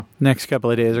Next couple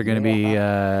of days are going to be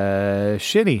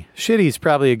shitty. Shitty is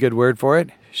probably a good word for it.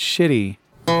 Shitty.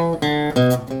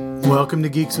 Welcome to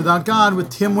Geeks Without God with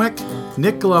Tim Wick,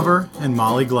 Nick Glover, and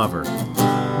Molly Glover.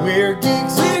 We're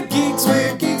geeks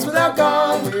without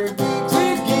God. We're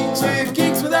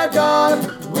geeks without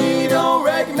God. We don't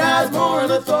recognize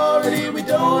moral authority. We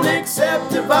don't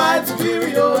accept divine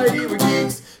superiority. We're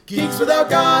geeks without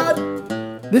God.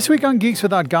 This week on Geeks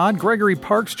Without God, Gregory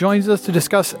Parks joins us to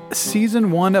discuss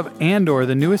Season 1 of Andor,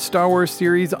 the newest Star Wars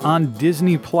series on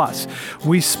Disney+.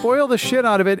 We spoil the shit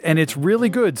out of it, and it's really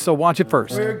good, so watch it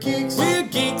first. We're geeks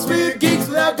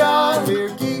without God.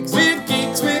 We're geeks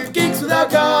without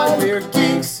God. We're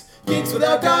geeks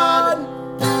without God.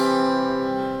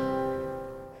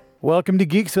 Welcome to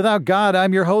Geeks Without God.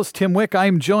 I'm your host, Tim Wick.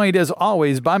 I'm joined, as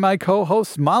always, by my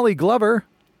co-host, Molly Glover.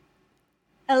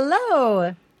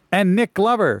 Hello. And Nick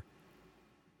Glover.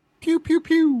 Pew, pew,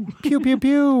 pew. Pew, pew,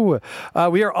 pew.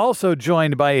 We are also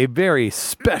joined by a very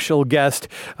special guest,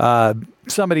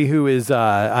 somebody who is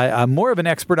more of an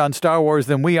expert on Star Wars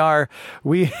than we are.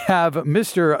 We have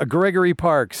Mr. Gregory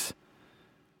Parks.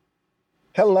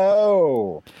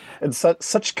 Hello. And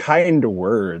such kind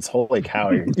words. Holy cow.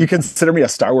 You consider me a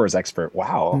Star Wars expert.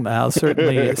 Wow. Well,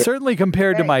 certainly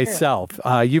compared to myself.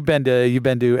 You've been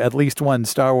to at least one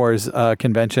Star Wars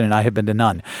convention, and I have been to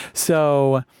none.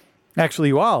 So actually,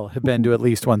 you all have been to at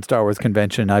least one Star Wars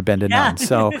convention. I've been to none.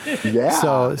 So,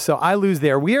 so I lose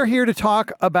there. We are here to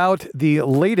talk about the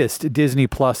latest Disney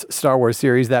Plus Star Wars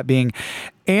series, that being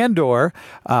Andor,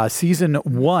 Season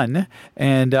 1.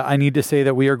 And I need to say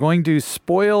that we are going to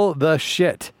spoil the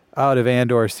shit out of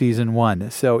Andor Season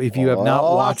 1. So if you have not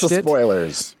watched it,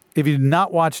 spoilers. If you've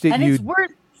not watched it, and it's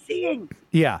worth seeing.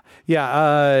 Yeah.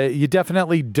 You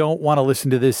definitely don't want to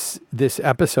listen to this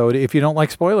episode if you don't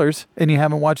like spoilers and you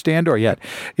haven't watched Andor yet.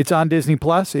 It's on Disney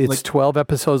Plus. It's 12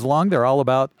 episodes long. They're all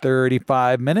about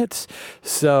 35 minutes.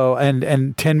 So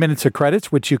and 10 minutes of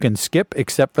credits, which you can skip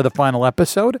except for the final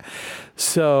episode.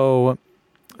 So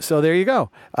there you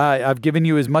go. I've given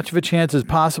you as much of a chance as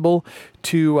possible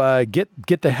to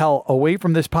get the hell away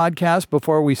from this podcast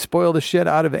before we spoil the shit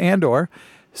out of Andor.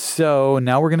 So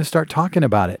now we're going to start talking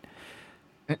about it.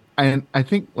 And I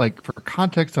think, like, for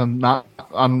context on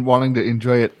wanting to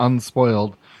enjoy it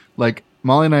unspoiled, like,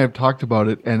 Molly and I have talked about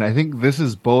it, and I think this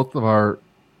is both of our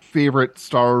favorite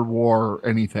Star Wars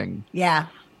anything. Yeah.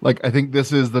 Like, I think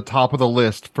this is the top of the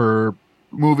list for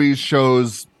movies,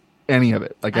 shows, any of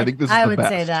it. Like, I think this is the best. I would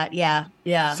say that,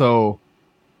 yeah. So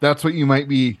that's what you might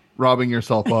be robbing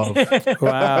yourself of.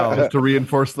 Wow. Just to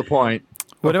reinforce the point.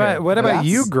 What about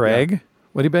you, Greg? Yeah.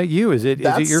 What about you? Is it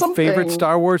your favorite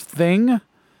Star Wars thing?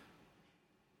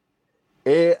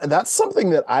 That's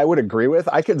something that I would agree with.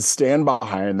 I could stand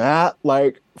behind that.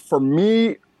 Like, for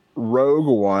me, Rogue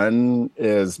One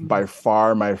is by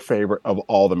far my favorite of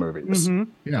all the movies.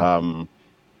 Mm-hmm. Yeah.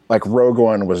 Like, Rogue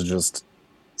One was just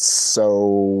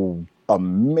so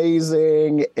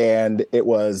amazing, and it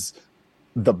was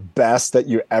the best that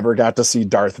you ever got to see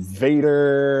Darth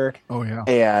Vader. Oh, yeah.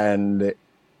 And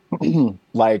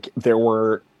like, there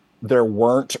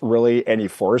weren't really any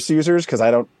Force users, because I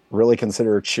don't really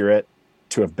consider Chirrut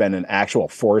to have been an actual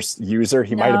Force user.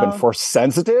 He might have been Force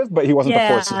sensitive, but he wasn't the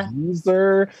Force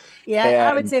user. Yeah,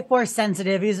 I would say Force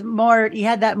sensitive. He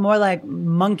had that more like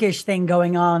monkish thing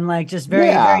going on, like just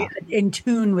very in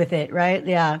tune with it, right?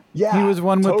 Yeah. Yeah. He was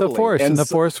one with the Force, and the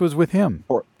Force was with him.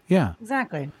 Yeah.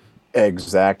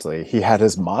 Exactly. He had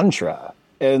his mantra.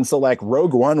 And so, like,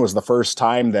 Rogue One was the first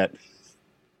time that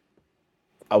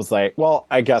I was like, well,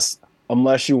 I guess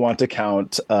unless you want to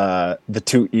count the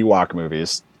two Ewok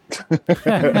movies,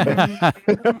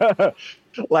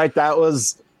 like, that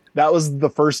was the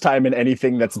first time in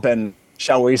anything that's been,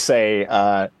 shall we say,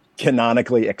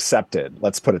 canonically accepted.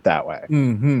 Let's put it that way.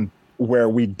 Mm-hmm. Where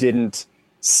we didn't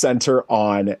center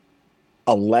on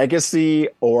a legacy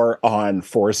or on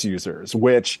Force users,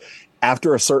 which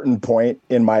after a certain point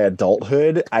in my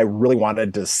adulthood, I really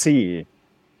wanted to see.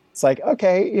 It's like,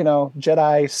 okay,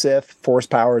 Jedi, Sith, Force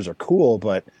powers are cool,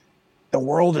 but the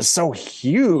world is so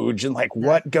huge, and like,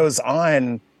 what goes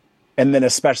on? And then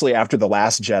especially after The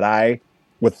Last Jedi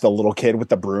with the little kid with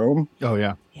the broom. Oh,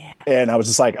 yeah. And I was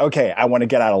just like, okay, I want to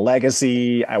get out of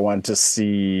legacy. I want to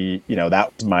see,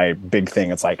 that was my big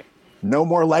thing. It's like, no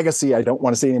more legacy. I don't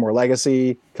want to see any more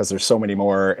legacy because there's so many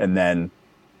more. And then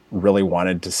really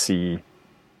wanted to see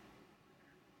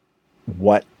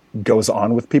what goes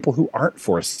on with people who aren't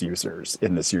Force users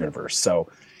in this universe. So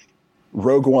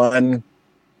Rogue One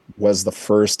was the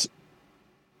first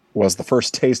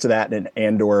taste of that, and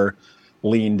Andor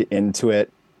leaned into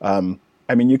it. I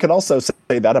I mean, you could also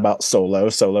say that about Solo.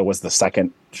 Solo was the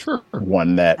second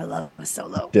one that I love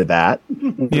Solo. did that.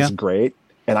 It was great.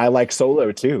 And I like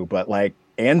Solo too, but like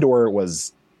Andor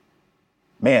was,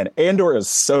 man, Andor is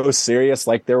so serious.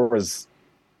 Like there was,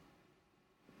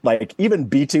 like even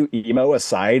B2 emo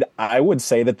aside, I would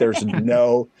say that there's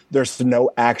no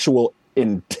actual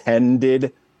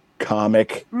intended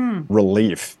comic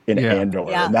relief in Andor.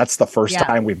 Yeah. And that's the first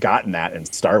time we've gotten that in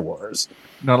Star Wars.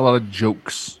 Not a lot of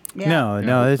jokes.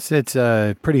 No, it's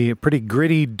a pretty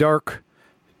gritty, dark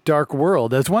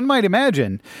world, as one might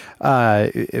imagine,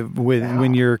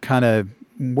 when you're kind of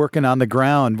working on the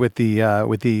ground with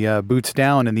the boots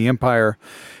down and the Empire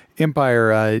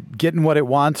getting what it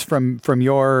wants from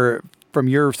your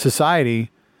society,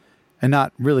 and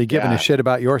not really giving a shit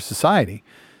about your society.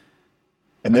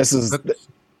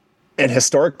 And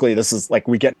historically, this is like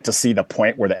we get to see the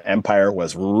point where the Empire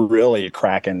was really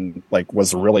cracking, like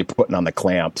was really putting on the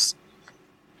clamps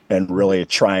and really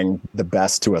trying the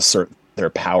best to assert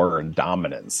their power and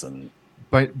dominance. And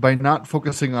by not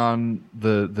focusing on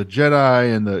the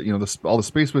Jedi and all the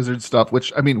space wizard stuff,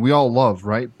 which I mean we all love,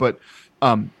 right? But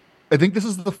I think this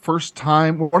is one of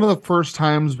the first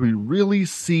times we really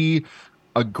see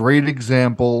a great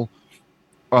example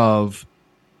of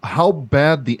how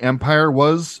bad the Empire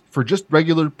was for just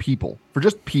regular people,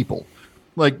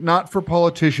 like not for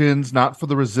politicians, not for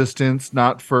the resistance,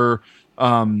 not for,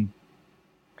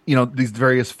 these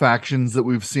various factions that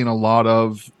we've seen a lot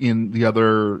of in the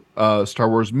other Star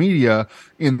Wars media.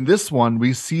 In this one,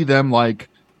 we see them like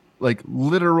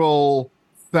literal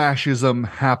fascism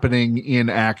happening in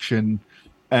action.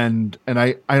 And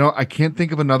I can't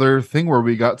think of another thing where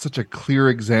we got such a clear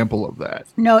example of that.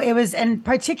 No, it was, and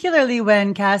particularly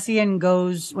when Cassian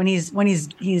goes, when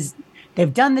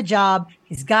they've done the job,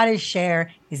 he's got his share,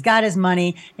 he's got his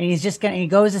money, and he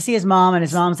goes to see his mom, and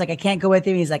his mom's like, I can't go with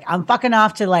you. He's like, I'm fucking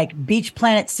off to like Beach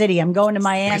Planet City. I'm going to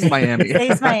Miami.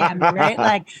 Space Miami, right?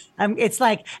 Like, it's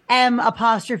like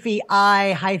M''I-AMI,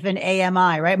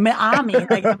 right? Miami.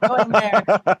 Like I'm going there,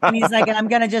 and he's like, and I'm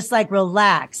gonna just like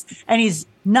relax, and he's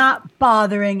not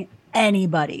bothering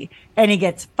anybody, and he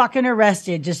gets fucking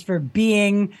arrested just for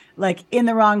being like in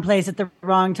the wrong place at the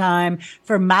wrong time,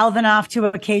 for mouthing off to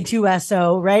a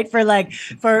K2SO, right?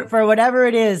 For whatever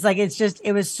it is. Like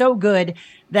it was so good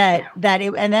that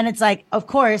it, and then it's like, of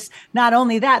course, not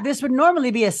only that, this would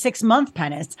normally be a 6-month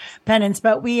penance,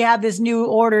 but we have this new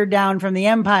order down from the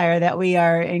Empire that we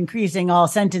are increasing all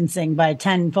sentencing by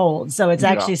 10-fold, so it's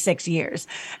actually 6 years,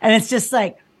 and it's just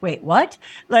like, wait, what?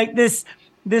 Like this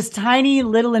tiny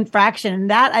little infraction.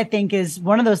 And that, I think, is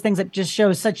one of those things that just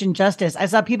shows such injustice. I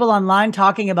saw people online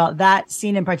talking about that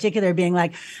scene in particular, being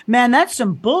like, man, that's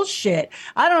some bullshit.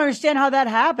 I don't understand how that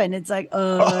happened. It's like,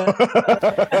 so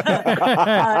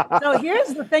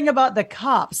here's the thing about the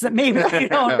cops that maybe you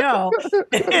don't know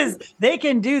is they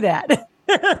can do that.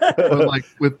 But like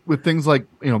with things like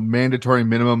mandatory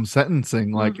minimum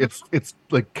sentencing, like it's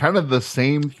like kind of the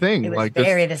same thing. Like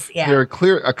they're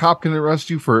clear. A cop can arrest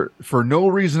you for no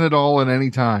reason at all at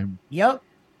any time. Yep.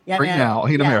 Yeah, now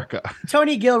in America.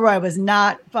 Tony Gilroy was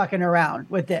not fucking around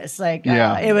with this. Like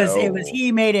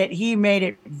he made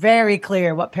it very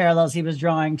clear what parallels he was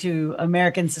drawing to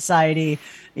American society,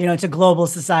 to global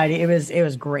society. It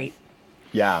was great.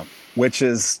 Yeah,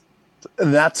 that's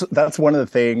one of the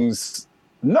things.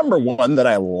 Number one that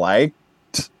I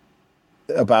liked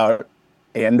about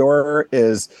Andor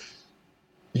is,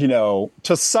 to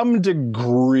some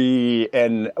degree,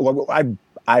 and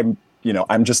I'm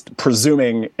just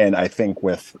presuming, and I think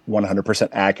with 100%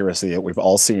 accuracy, that we've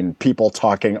all seen people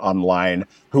talking online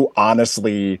who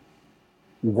honestly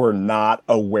were not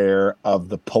aware of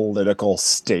the political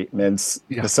statements,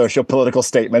 the socio-political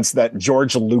statements that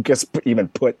George Lucas even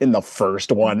put in the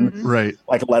first one, right?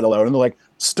 Like, let alone, and they're like,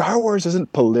 Star Wars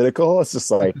isn't political. It's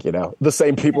just like, the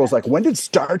same people is like, when did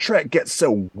Star Trek get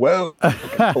so woke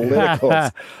political?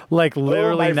 Like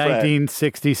literally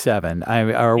 1967,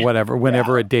 or whatever,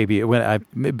 whenever it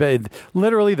debuted.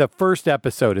 Literally the first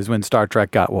episode is when Star Trek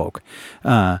got woke.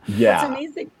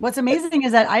 What's amazing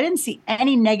is that I didn't see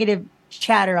any negative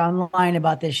chatter online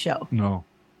about this show. No.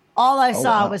 All I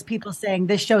saw was people saying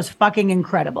this show's fucking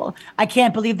incredible. I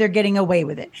can't believe they're getting away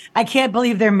with it. I can't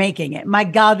believe they're making it. My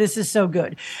God, this is so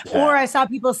good. Yeah. Or I saw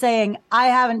people saying, I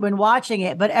haven't been watching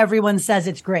it, but everyone says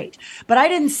it's great. But I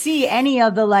didn't see any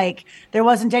of the, there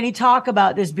wasn't any talk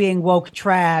about this being woke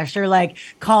trash or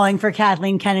calling for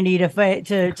Kathleen Kennedy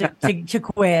to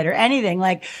quit or anything,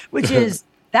 which is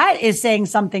that is saying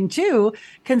something too,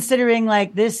 considering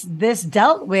like this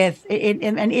dealt with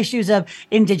in issues of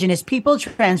indigenous people,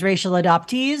 transracial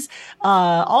adoptees,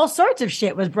 all sorts of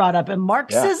shit was brought up, and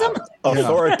Marxism,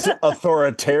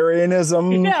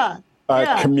 authoritarianism,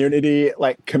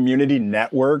 community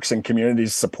networks and community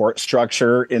support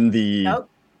structure in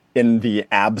the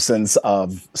absence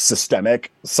of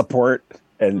systemic support.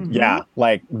 And Andor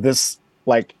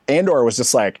was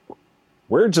just like,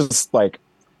 we're just like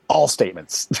all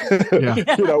statements.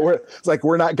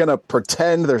 We're not going to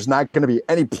pretend. There's not going to be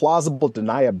any plausible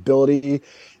deniability.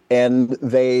 And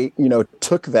they,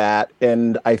 took that.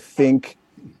 And I think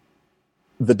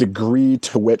the degree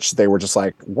to which they were just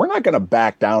like, we're not going to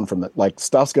back down from it. Like,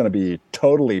 stuff's going to be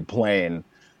totally plain.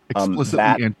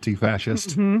 Explicitly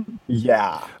anti-fascist. Mm-hmm.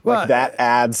 Yeah. Well, that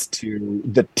adds to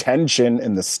the tension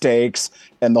and the stakes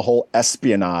and the whole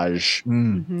espionage.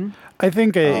 Mm-hmm. I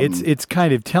think it's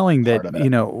kind of telling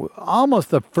that,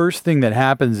 almost the first thing that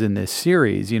happens in this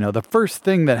series, the first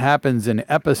thing that happens in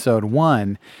episode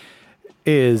 1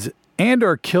 is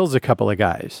Andor kills a couple of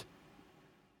guys.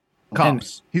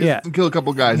 Cops. He doesn't kill a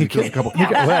couple guys. He kills a couple.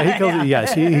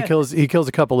 He kills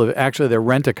a couple of. Actually, they're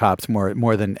rent-a-cops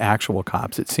more than actual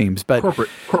cops. It seems, but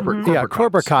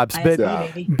corporate cops. But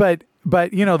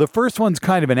the first one's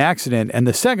kind of an accident, and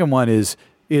the second one is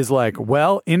like,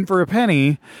 well, in for a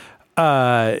penny.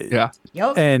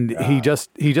 And he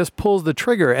just pulls the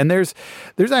trigger, and there's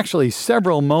actually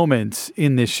several moments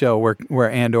in this show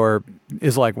where Andor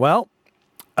is like, well,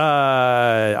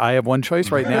 I have one choice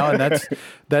right now, and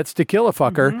that's to kill a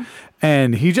fucker,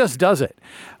 and he just does it.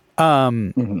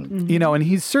 And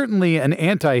he's certainly an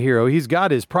anti-hero. He's got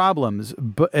his problems,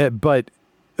 but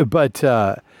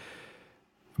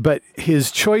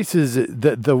his choices,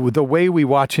 the way we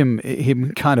watch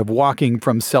him kind of walking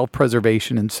from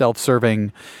self-preservation and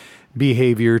self-serving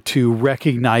behavior to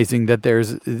recognizing that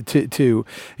there's to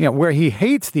where he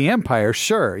hates the Empire.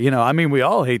 Sure. we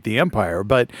all hate the Empire,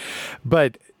 but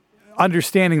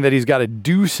understanding that he's got to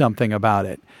do something about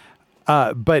it.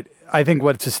 But I think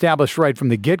what's established right from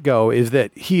the get-go is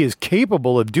that he is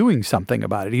capable of doing something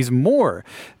about it. He's more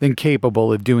than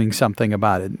capable of doing something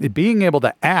about it. Being able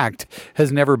to act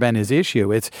has never been his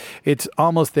issue. It's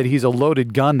almost that he's a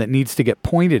loaded gun that needs to get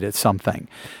pointed at something.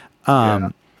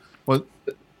 Well,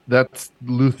 that's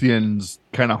Luthien's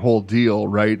kind of whole deal,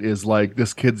 right? Is like,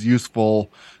 this kid's useful.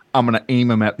 I'm going to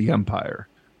aim him at the Empire.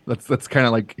 That's kind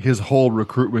of like his whole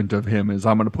recruitment of him is,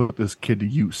 I'm going to put this kid to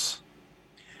use.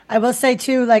 I will say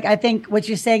too, like, I think what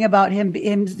you're saying about him,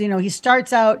 he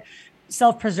starts out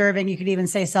self-preserving. You could even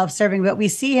say self-serving, but we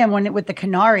see him with the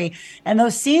Kenari, and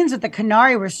those scenes with the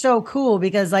Kenari were so cool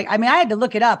because, like, I had to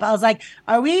look it up. I was like,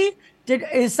 do we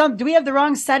have the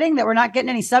wrong setting that we're not getting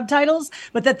any subtitles?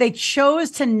 But that they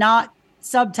chose to not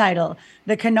subtitle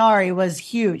the Kenari was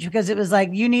huge, because it was like,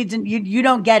 you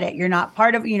don't get it. You're not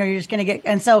part of, you're just going to get,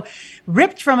 and so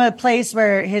ripped from a place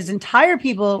where his entire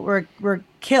people were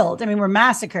killed. Were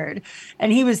massacred,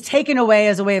 and he was taken away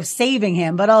as a way of saving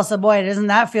him. But also, boy, doesn't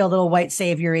that feel a little white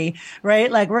saviory,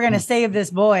 right? Like, we're going to save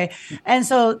this boy. And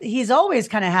so he's always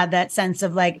kind of had that sense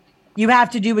of like, you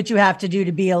have to do what you have to do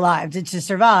to be alive, to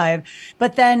survive.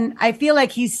 But then I feel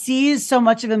like he sees so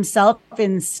much of himself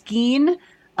in Skeen,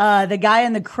 the guy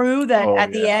in the crew that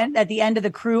at the end of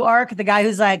the crew arc, the guy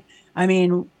who's like,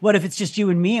 what if it's just you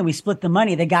and me and we split the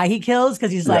money? The guy he kills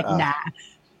because he's like, nah.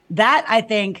 That, I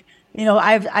think,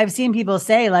 I've seen people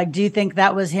say, like, do you think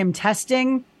that was him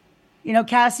testing,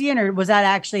 Cassian, or was that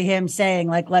actually him saying,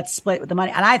 like, let's split with the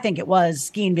money? And I think it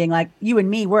was Skeen being like, you and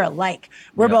me, we're alike.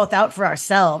 We're both out for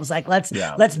ourselves. Like, let's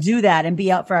do that and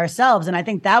be out for ourselves. And I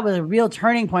think that was a real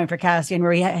turning point for Cassian,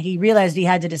 where he realized he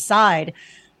had to decide.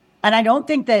 And I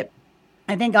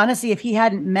think honestly, if he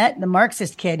hadn't met the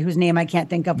Marxist kid whose name I can't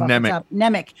think of off the top,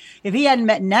 Nemik, if he hadn't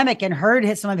met Nemik and heard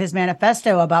some of his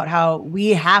manifesto about how we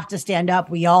have to stand up,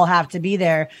 we all have to be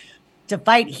there to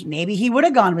fight, maybe he would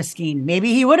have gone with Skeen.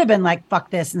 Maybe he would have been like,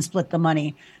 fuck this and split the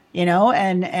money,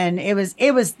 and it was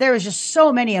there was just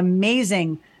so many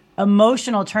amazing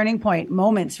emotional turning point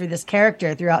moments for this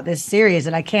character throughout this series.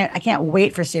 And I can't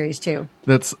wait for series 2.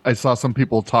 I saw some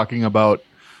people talking about,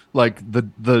 like,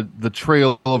 the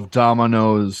trail of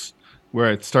dominoes,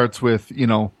 where it starts with,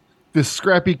 this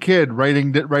scrappy kid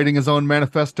writing his own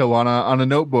manifesto on a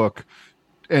notebook,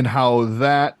 and how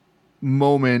that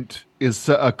moment is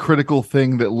a critical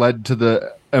thing that led to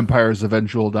the Empire's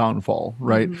eventual downfall,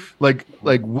 right? Mm-hmm.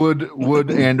 Like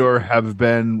would Andor have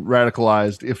been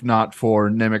radicalized if not for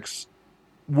Nemik's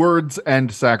words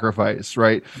and sacrifice,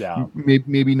 right? Yeah.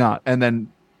 Maybe not. And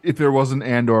then if there wasn't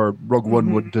Andor, Rogue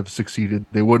One wouldn't have succeeded.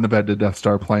 They wouldn't have had the Death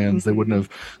Star plans. They wouldn't have,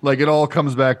 like, it all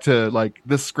comes back to like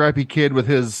this scrappy kid with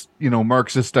his,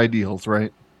 Marxist ideals,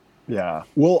 right? Yeah.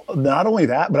 Well, not only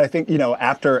that, but I think,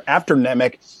 after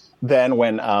Nemec, then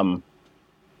when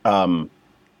the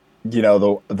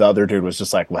other dude was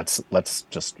just like, let's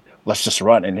just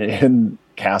run, and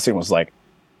Cassian was like,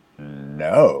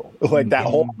 no, like that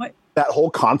whole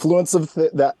confluence of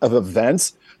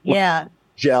events,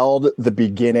 gelled the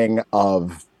beginning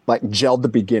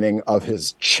of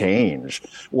his change.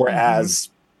 Whereas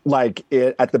like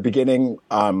at the beginning,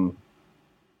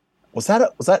 was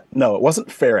that no, it wasn't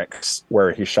Ferrix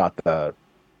where he shot the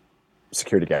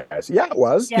security guys. Yeah, it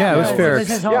was. Yeah, it was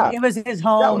Ferrix. It was his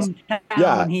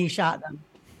hometown when he shot them.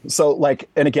 So like,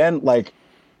 and again, like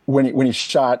when he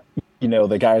shot,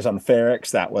 the guys on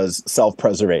Ferrix, that was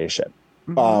self-preservation.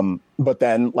 But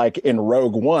then like in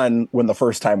Rogue One, when the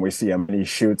first time we see him, he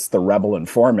shoots the rebel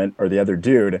informant or the other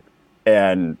dude,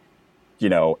 and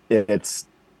it's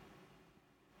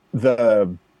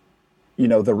the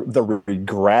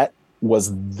regret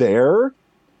was there,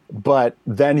 but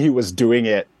then he was doing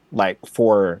it like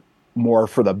for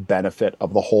the benefit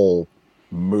of the whole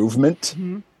movement,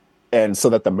 and so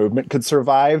that the movement could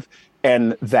survive.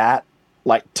 And that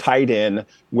like tied in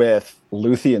with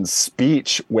Luthien's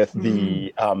speech with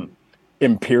the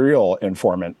Imperial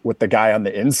informant, with the guy on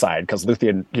the inside, because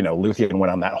Luthien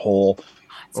went on that whole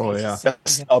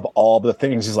list of all the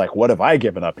things. He's like, what have I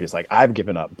given up? He's like, I've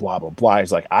given up blah blah blah.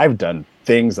 He's like, I've done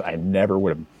things that I never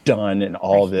would have done in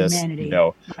all this,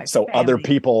 so other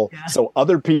people,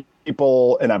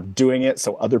 and I'm doing it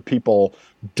so other people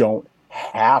don't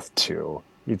have to.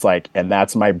 He's like, and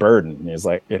that's my burden. And he's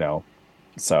like,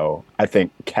 so I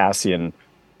think Cassian,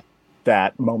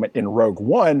 that moment in Rogue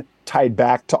One tied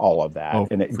back to all of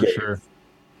that. And it sure.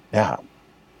 Yeah.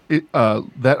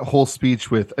 That whole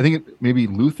speech with, I think it maybe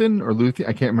Luthen,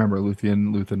 I can't remember,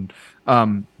 Luthen,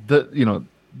 the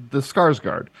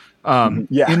Skarsgård.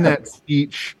 In that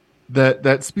speech,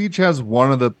 that speech has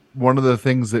one of the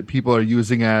things that people are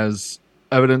using as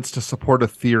evidence to support a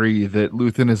theory that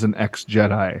Luthen is an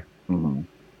ex-Jedi.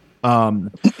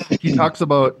 He talks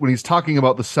about, when he's talking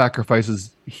about the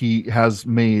sacrifices he has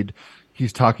made,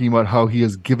 he's talking about how he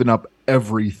has given up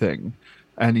everything,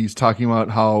 and he's talking about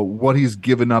how what he's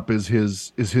given up is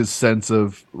his sense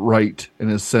of right and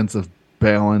his sense of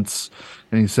balance.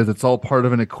 And he says it's all part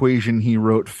of an equation he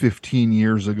wrote 15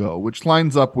 years ago, which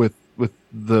lines up with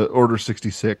the Order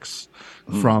 66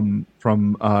 from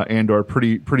Andor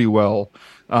pretty well.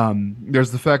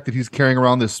 There's the fact that he's carrying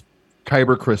around this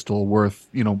Kyber crystal worth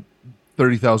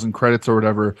 30,000 credits or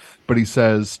whatever, but he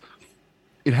says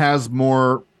it has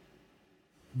more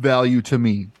value to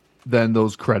me than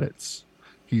those credits.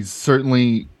 He's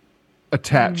certainly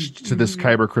attached to this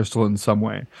Kyber crystal in some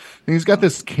way. And he's got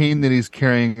this cane that he's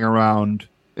carrying around,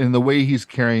 and the way he's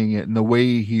carrying it and the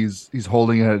way he's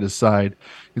holding it at his side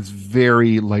is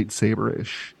very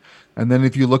lightsaber-ish. And then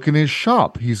if you look in his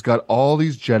shop, he's got all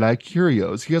these Jedi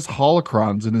curios. He has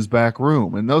holocrons in his back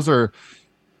room, and those are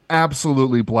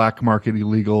absolutely black market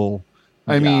illegal.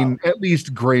 I mean, at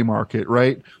least gray market,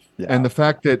 right? Yeah. And the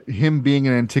fact that him being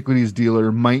an antiquities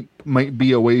dealer might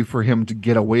be a way for him to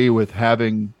get away with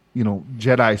having,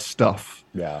 Jedi stuff.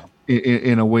 Yeah.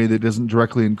 In a way that doesn't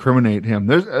directly incriminate him.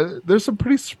 There's some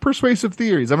pretty persuasive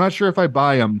theories. I'm not sure if I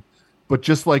buy them, but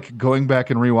just like going back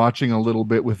and rewatching a little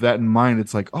bit with that in mind,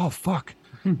 it's like, oh fuck,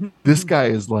 this guy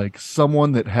is like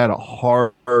someone that had a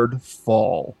hard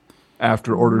fall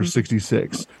after Order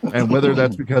 66, and whether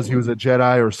that's because he was a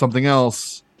Jedi or something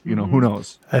else, who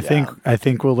knows? I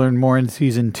think we'll learn more in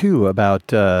season 2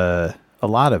 about a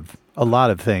lot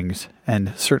of things,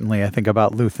 and certainly I think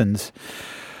about Luthen's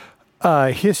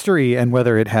history and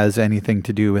whether it has anything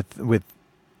to do with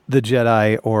the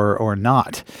Jedi or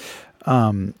not.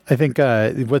 I think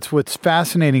what's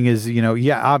fascinating is,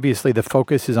 obviously the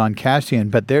focus is on Cassian,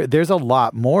 but there's a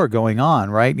lot more going on,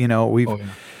 right?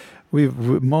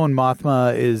 Mon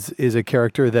Mothma is a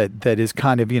character that is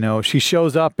kind of, she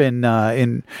shows up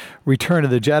in Return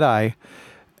of the Jedi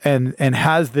and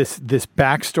has this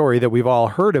backstory that we've all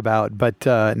heard about, but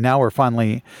now we're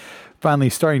finally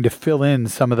starting to fill in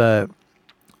some of the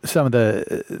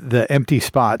empty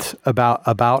spots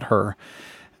about her,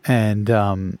 and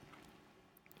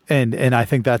I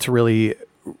think that's really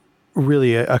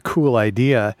a cool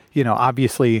idea.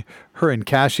 Obviously her and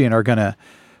Cassian are gonna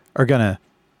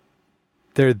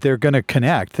they're gonna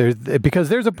connect. Because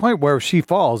there's a point where she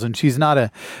falls and she's not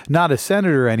a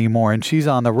senator anymore and she's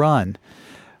on the run.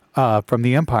 from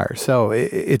the Empire. So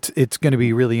it's going to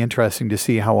be really interesting to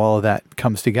see how all of that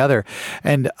comes together.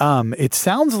 And it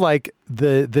sounds like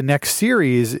the next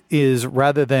series is,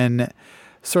 rather than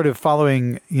sort of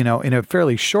following, in a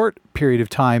fairly short period of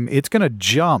time, it's going to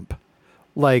jump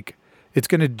like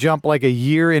a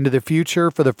year into the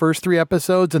future for the first 3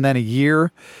 episodes, and then a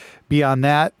year beyond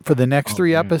that for the next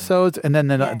 3 episodes, and then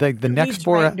the next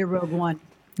 4 right into Rogue One.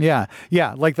 Yeah.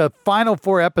 Like the final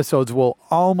 4 episodes will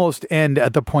almost end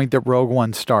at the point that Rogue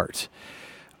One starts.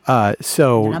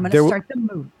 So and I'm going to start the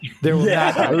movie. There will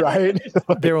right.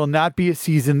 There will not be a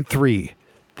season 3.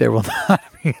 There will not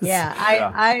be.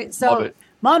 So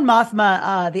Mon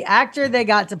Mothma, the actor they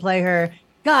got to play her,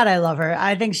 God, I love her.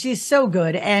 I think she's so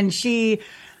good, and she,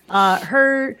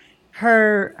 her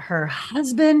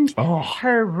husband,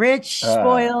 her rich,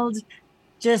 spoiled,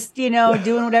 just doing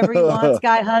whatever he wants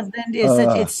guy husband is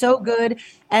it's so good.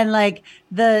 And like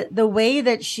the way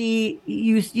that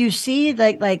you see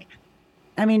like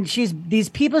I mean, she's these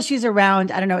people she's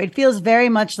around, I don't know, it feels very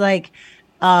much like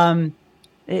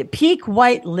peak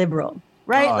white liberal,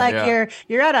 right?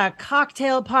 You're at a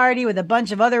cocktail party with a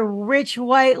bunch of other rich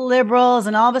white liberals,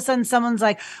 and all of a sudden someone's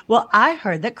like, well, I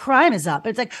heard that crime is up.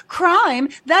 It's like, crime?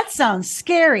 That sounds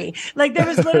scary. Like there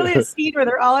was literally a scene where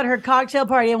they're all at her cocktail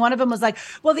party, and one of them was like,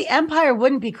 well, the Empire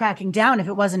wouldn't be cracking down if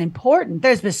it wasn't important.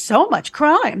 There's been so much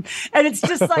crime. And it's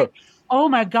just like, oh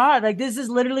my God, like this is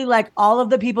literally like all of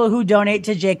the people who donate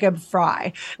to Jacob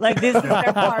Fry. Like this is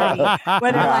their party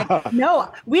where they're like,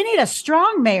 no, we need a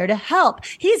strong mayor to help.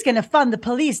 He's going to fund the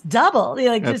police double.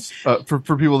 Like that's, for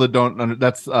people that don't,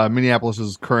 that's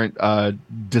Minneapolis's current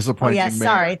disappointing mayor.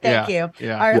 Sorry. Thank you.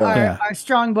 Yeah. Our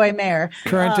strong boy mayor.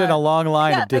 Current in a long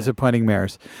line of disappointing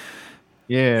mayors.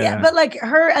 Yeah, but like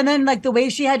her, and then like the way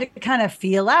she had to kind of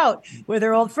feel out with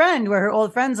her old friend, where her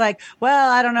old friend's like,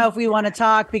 well, I don't know if we want to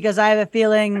talk because I have a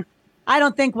feeling, I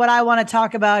don't think what I want to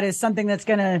talk about is something that's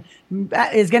gonna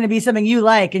be something you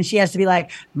like. And she has to be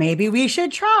like, maybe we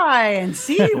should try and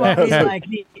see what we like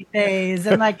these days.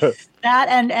 And like that,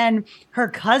 and her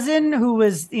cousin who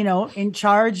was, in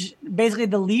charge, basically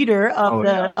the leader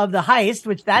of the heist,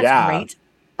 which that's great.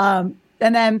 And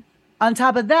then on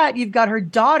top of that, you've got her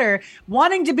daughter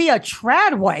wanting to be a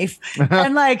trad wife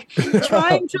and like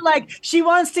trying to like, she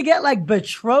wants to get like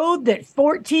betrothed at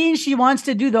 14. She wants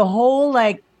to do the whole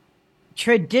like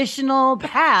traditional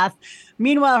path.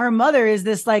 Meanwhile, her mother is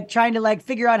this like trying to like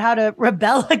figure out how to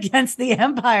rebel against the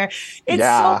Empire. It's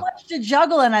so much to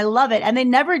juggle, and I love it. And they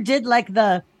never did like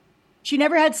she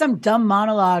never had some dumb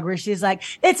monologue where she's like,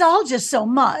 it's all just so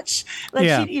much.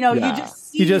 Like you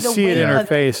just see it in her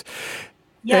face.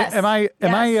 Yes. Am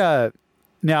I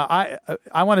now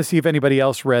I want to see if anybody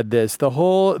else read this. The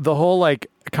whole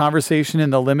like conversation in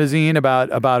the limousine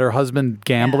about her husband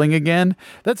gambling again.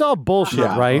 That's all bullshit,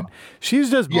 right?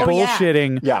 She's just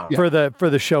bullshitting for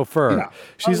the chauffeur.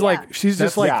 Yeah. She's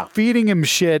just feeding him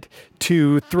shit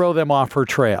to throw them off her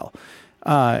trail.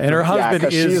 And her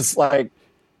husband is like,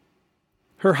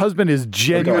 her husband is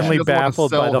genuinely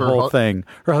baffled by the whole thing.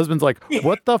 Her husband's like,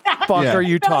 what the fuck are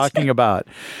you talking about?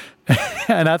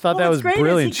 And I thought that was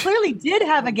brilliant. He clearly did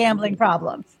have a gambling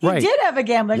problem. He did have a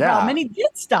gambling problem, and he did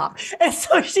stop. And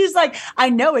so she's like, I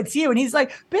know it's you. And he's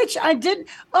like, bitch, I did.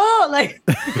 Oh, like,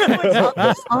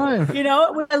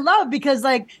 I love, because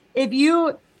like,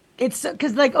 it's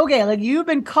because like, okay, like you've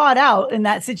been caught out in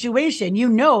that situation. You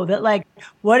know that like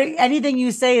anything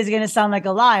you say is going to sound like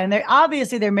a lie. And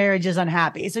obviously their marriage is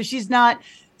unhappy. So she's not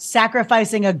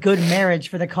sacrificing a good marriage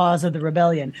for the cause of the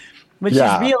rebellion. But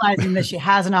she's realizing that she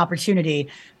has an opportunity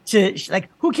to, like,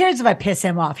 who cares if I piss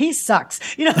him off? He sucks.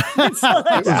 So, like,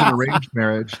 it was an arranged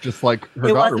marriage, just like her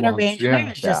daughter was. It was an arranged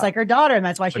marriage, just like her daughter. And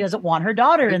that's why she doesn't want her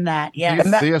daughter in that.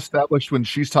 Yeah. They established when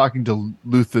she's talking to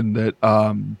Luthen that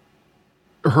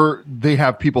they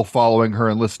have people following her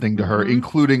and listening to her,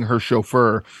 including her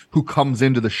chauffeur, who comes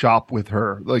into the shop with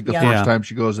her, like the first time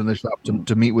she goes in the shop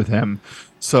to meet with him.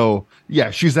 So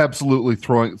she's absolutely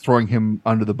throwing him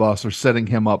under the bus or setting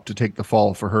him up to take the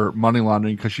fall for her money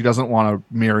laundering, because she doesn't want to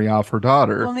marry off her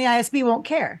daughter. Well, the ISB won't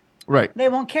care. Right. They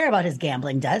won't care about his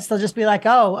gambling debts. They'll just be like,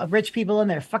 oh, rich people and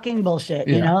their fucking bullshit,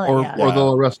 or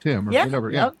they'll arrest him or whatever.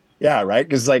 Yep. Yeah, right.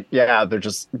 Because they're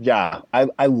just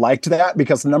I liked that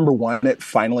because number one, it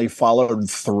finally followed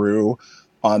through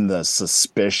on the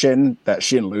suspicion that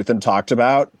she and Luthen talked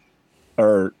about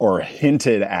or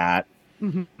hinted at.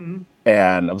 Mm-hmm.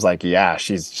 And I was like, that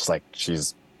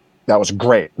was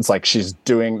great. It's like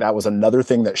that was another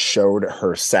thing that showed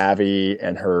her savvy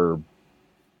and her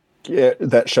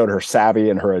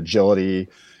agility,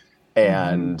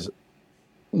 and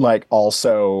like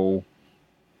also.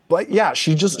 But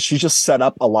she just set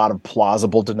up a lot of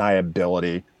plausible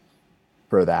deniability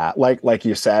for that. Like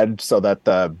you said, so that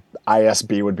the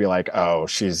ISB would be like, oh,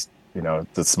 she's,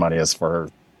 this money is for her.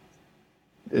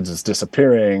 It's just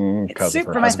disappearing because of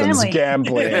her husband's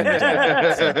gambling.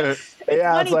 Yeah,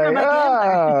 it's like,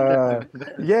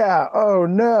 yeah, oh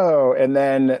no. And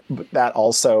then that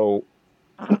also,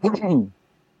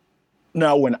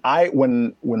 no, when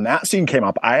that scene came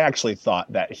up, I actually thought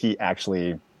that she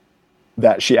actually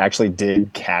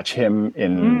did catch him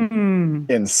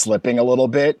in slipping a little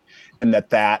bit, and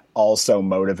that also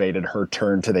motivated her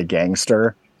turn to the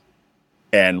gangster.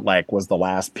 And like was the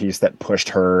last piece that pushed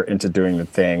her into doing the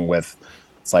thing with,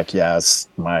 it's like, yes,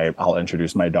 I'll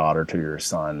introduce my daughter to your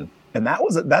son. And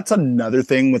that's another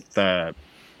thing with the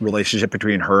relationship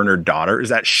between her and her daughter, is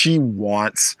that she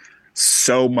wants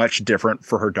so much different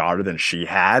for her daughter than she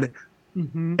had.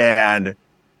 Mm-hmm. And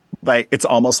like, it's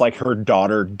almost like her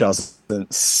daughter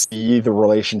doesn't see the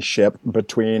relationship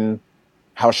between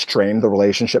how strained the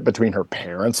relationship between her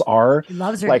parents are. She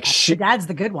loves her. Like her dad's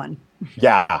the good one.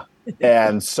 Yeah.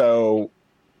 And so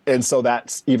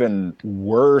that's even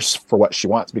worse for what she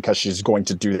wants, because she's going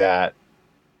to do that.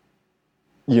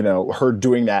 Her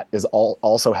doing that is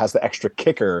also has the extra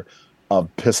kicker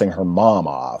of pissing her mom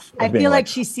off. I feel like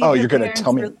she sees. Oh, you're going to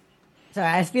tell me. Sorry,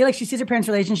 I feel like she sees her parents'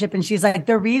 relationship and she's like,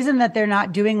 the reason that they're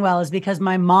not doing well is because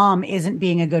my mom isn't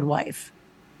being a good wife.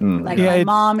 Like my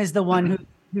mom is the one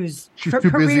who's she's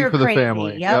too busy for the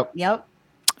family. Yep.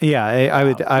 Yeah,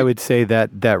 I would say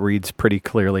that reads pretty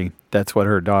clearly. That's what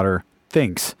her daughter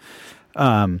thinks,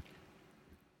 and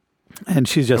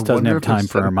she just doesn't have time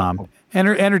for her mom. And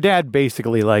her dad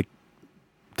basically like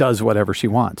does whatever she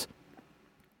wants.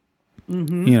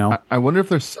 Mm-hmm. I wonder if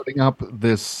they're setting up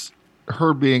this,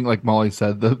 her being, like Molly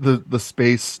said, the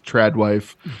space trad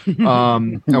wife.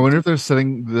 I wonder if they're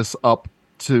setting this up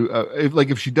to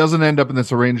if she doesn't end up in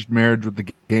this arranged marriage with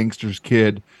the gangster's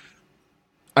kid.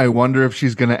 I wonder if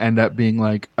she's going to end up being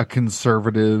like a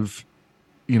conservative,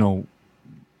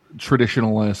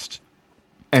 traditionalist,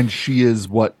 and she is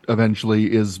what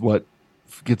eventually is what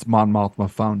gets Mon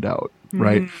Mothma found out,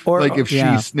 right? Or like if she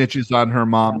snitches on her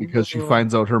mom because she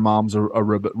finds out her mom's a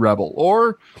rebel,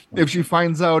 or if she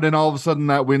finds out and all of a sudden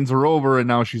that wins her over and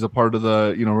now she's a part of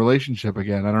the relationship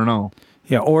again. I don't know.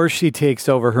 Yeah, or she takes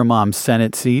over her mom's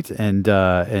Senate seat and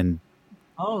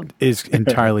is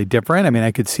entirely different. I mean,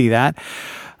 I could see that.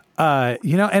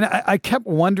 And I kept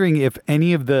wondering if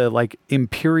any of the like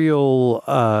Imperial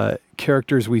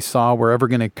characters we saw were ever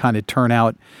going to kind of turn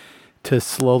out to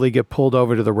slowly get pulled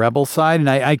over to the rebel side, and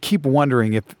I keep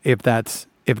wondering if that's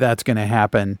going to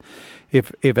happen,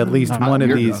 if at least one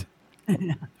of these.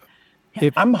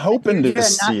 I'm hoping to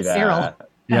see that. Cyril.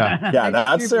 Yeah,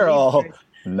 not Cyril.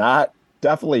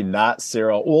 Definitely not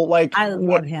Cyril. Well, like I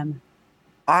love him.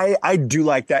 I do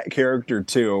like that character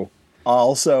too.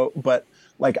 Also, but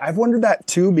like I've wondered that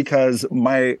too, because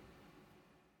my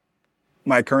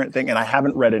current thing, and I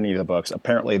haven't read any of the books.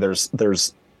 Apparently, there's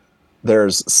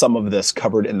some of this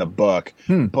covered in the book,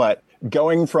 but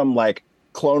going from like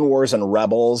Clone Wars and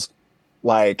Rebels,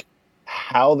 like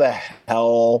how the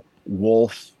hell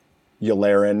Wolf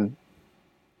Yularen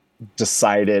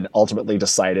ultimately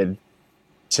decided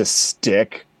to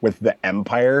stick with the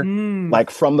Empire, like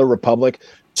from the Republic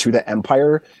to the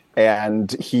Empire. And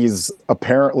he's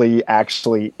apparently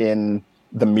actually in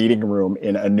the meeting room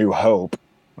in A New Hope,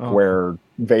 where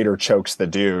Vader chokes the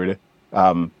dude,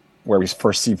 where we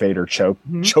first see Vader choke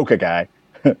a guy.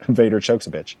 Vader chokes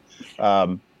a bitch.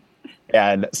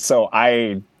 And so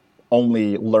I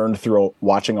only learned through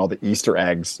watching all the Easter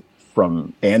eggs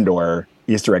from Andor,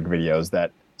 Easter egg videos,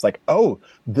 that it's like, oh,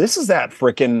 this is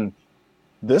the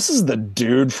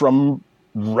dude from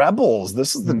Rebels.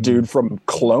 This is the dude from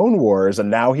Clone Wars. And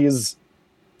now he's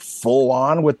full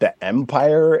on with the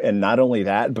Empire. And not only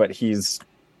that, but he's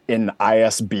in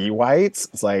ISB whites.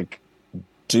 It's like,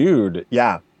 dude,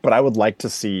 yeah. But I would like to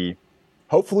see,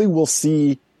 hopefully we'll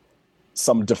see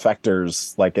some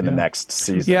defectors like in the next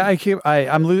season. Yeah,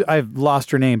 I've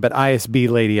lost her name, but ISB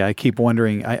lady, I keep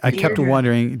wondering, I kept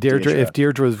wondering, Deirdre, if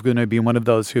Deirdre was going to be one of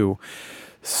those who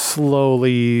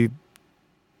slowly,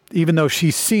 even though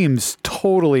she seems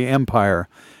totally Empire,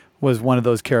 was one of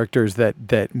those characters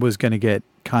that was going to get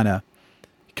kind of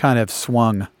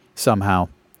swung somehow.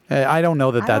 I don't know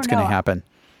that's going to happen.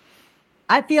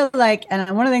 I feel like,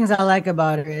 and one of the things I like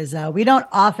about her is we don't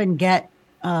often get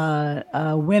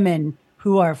women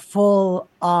who are full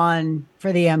on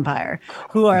for the Empire,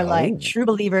 who are like true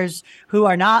believers, who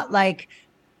are not like,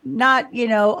 like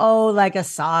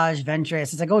Asajj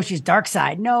Ventress. It's like, oh, she's dark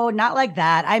side. No, not like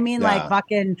that. I mean, like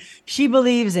fucking, she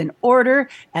believes in order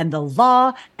and the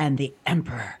law and the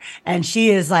Emperor. And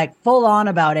she is like full on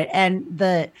about it. And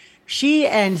she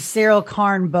and Cyril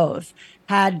Karn both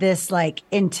had this like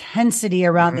intensity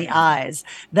around the eyes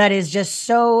that is just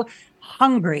so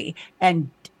hungry and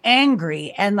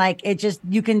angry, and like it just,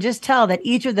 you can just tell that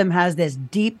each of them has this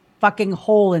deep fucking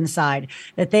hole inside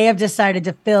that they have decided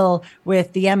to fill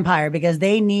with the Empire because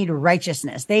they need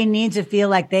righteousness. They need to feel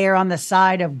like they are on the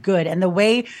side of good. And the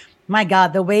way, my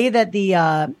God, the way that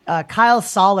the Kyle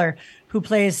Soller, who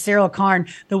plays Cyril Karn,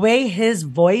 the way his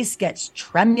voice gets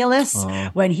tremulous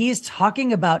when he's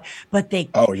talking about, but they,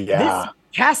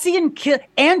 Cassian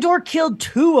Andor killed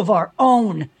 2 of our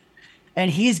own. And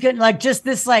he's getting like just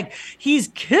this, like he's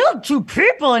killed 2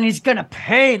 people and he's gonna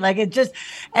pay. Like it just,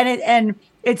 and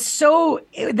it's so.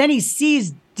 Then he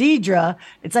sees Dedra.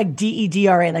 It's like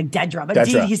Dedra, like Dedra. But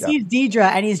he sees Dedra,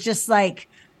 and he's just like,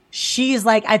 she's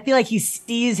like. I feel like he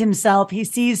sees himself. He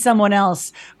sees someone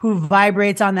else who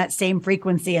vibrates on that same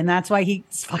frequency, and that's why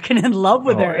he's fucking in love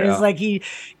with her. It's like he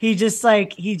just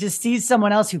sees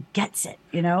someone else who gets it.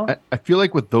 You know. I feel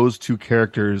like with those 2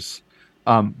 characters.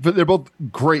 But they're both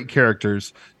great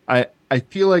characters. I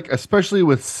feel like, especially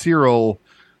with Cyril,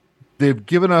 they've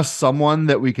given us someone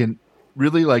that we can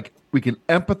really like. We can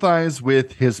empathize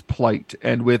with his plight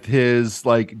and with his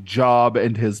like job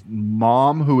and his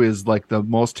mom, who is like the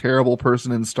most terrible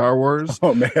person in Star Wars.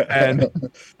 Oh man,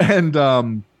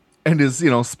 and his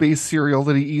space cereal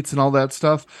that he eats and all that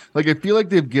stuff. Like I feel like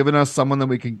they've given us someone that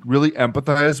we can really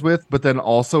empathize with, but then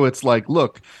also it's like,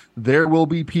 look, there will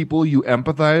be people you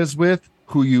empathize with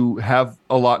who you have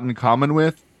a lot in common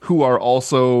with, who are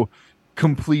also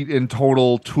complete and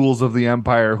total tools of the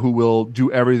Empire, who will do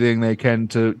everything they can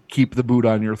to keep the boot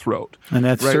on your throat. And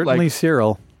that's certainly like,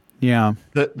 Cyril. Yeah.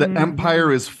 The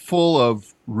Empire is full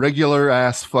of regular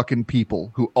ass fucking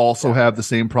people who also have the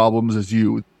same problems as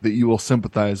you that you will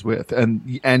sympathize with. And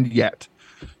yet,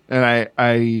 and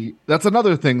I that's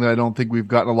another thing that I don't think we've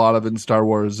gotten a lot of in Star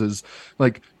Wars is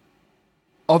like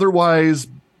otherwise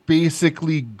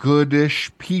basically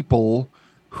goodish people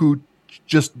who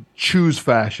just choose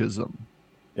fascism.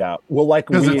 Yeah. Well, like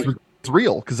it's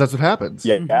real because that's what happens.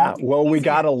 Yeah. Yeah. Well, we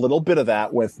got a little bit of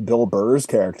that with Bill Burr's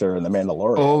character in The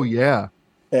Mandalorian. Oh yeah.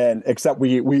 And except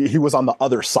he was on the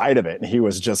other side of it, and he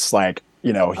was just like,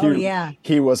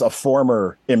 he was a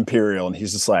former Imperial, and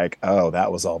he's just like, oh,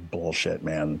 that was all bullshit,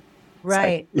 man.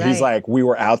 Right. He's like, we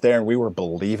were out there and we were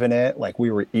believing it, like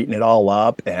we were eating it all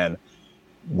up, and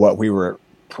what we were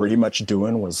pretty much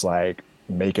doing was like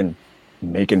making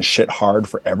shit hard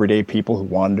for everyday people who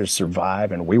wanted to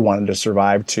survive, and we wanted to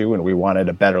survive too, and we wanted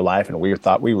a better life, and we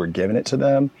thought we were giving it to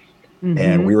them.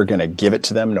 And we were going to give it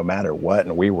to them no matter what,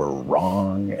 and we were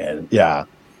wrong. And yeah.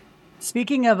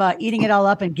 Speaking of eating it all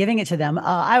up and giving it to them,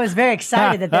 I was very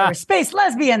excited that there were space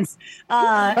lesbians,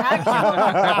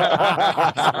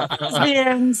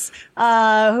 lesbians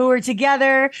who were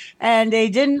together, and they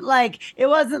didn't like. It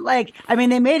wasn't like. I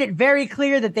mean, they made it very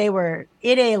clear that they were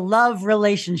in a love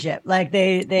relationship. Like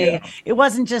It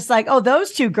wasn't just like, oh,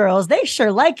 those 2 girls, they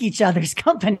sure like each other's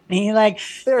company. Like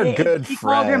they're good friends. He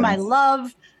called her my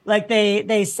love. Like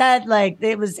they said, like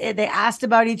they asked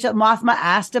about each other. Mothma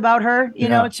asked about her,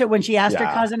 when she asked her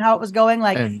cousin how it was going.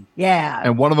 Like,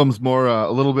 and one of them's more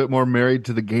a little bit more married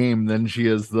to the game than she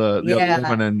is the other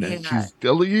woman, and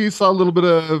you saw a little bit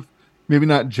of maybe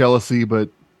not jealousy, but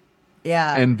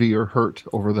envy or hurt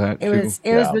over that.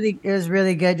 It was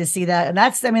really good to see that, and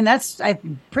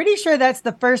I'm pretty sure that's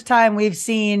the first time we've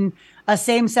seen a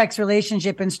same-sex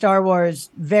relationship in Star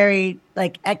Wars very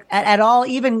like at all,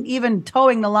 even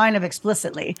towing the line of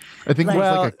explicitly. I think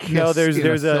like a kiss. No,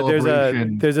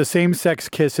 there's a same-sex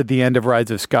kiss at the end of Rise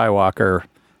of Skywalker.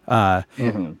 That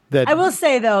I will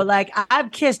say though, like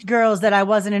I've kissed girls that I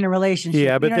wasn't in a relationship.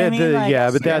 Yeah,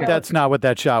 but that's not what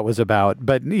that shot was about.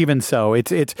 But even so,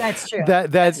 it's that's true.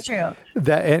 That's true.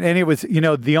 And it was,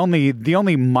 the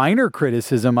only minor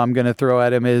criticism I'm going to throw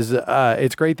at him is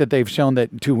it's great that they've shown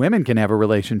that 2 women can have a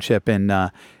relationship in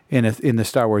the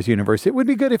Star Wars universe. It would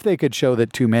be good if they could show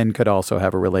that 2 men could also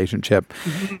have a relationship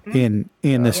in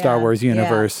the Star Wars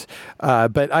universe.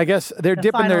 But I guess they're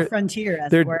dipping their frontier.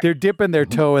 They're dipping their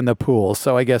toe in the pool.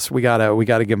 So I guess we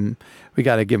gotta give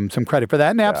them some credit for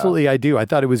that. And absolutely, I do. I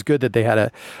thought it was good that they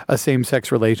had a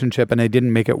same-sex relationship, and they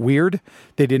didn't make it weird.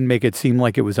 They didn't make it seem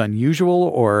like it was unusual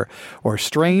or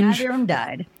strange. Neither of them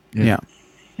died. Yeah.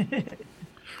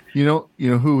 You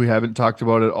know who we haven't talked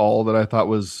about at all that I thought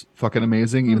was fucking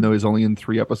amazing, even though he's only in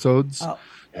 3 episodes?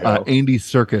 Andy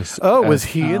Serkis. Oh, was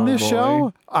he in this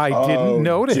show? I didn't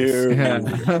notice.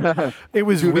 Yeah. It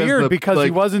was weird because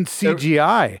he wasn't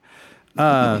CGI.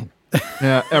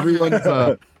 Yeah,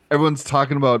 everyone's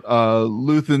talking about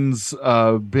Luthen's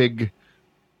big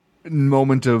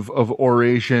moment of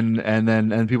oration,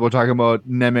 and people are talking about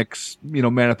Nemec's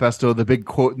manifesto, the big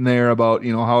quote in there about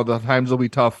how the times will be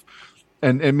tough,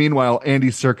 and meanwhile Andy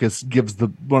Serkis gives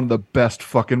one of the best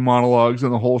fucking monologues in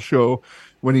the whole show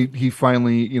when he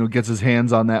finally gets his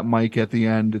hands on that mic at the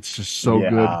end. It's just so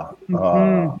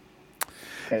good.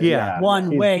 Yeah.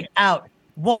 One way out.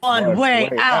 One way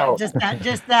out. Just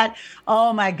that.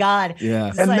 Oh my God. Yeah.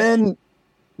 It's And like- then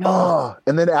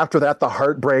and then after that, the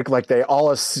heartbreak, like they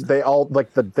all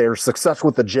like they're successful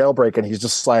with the jailbreak, and he's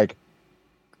just like,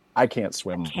 I can't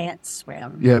swim. can't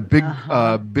swim. Yeah, big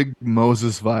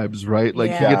Moses vibes, right? Like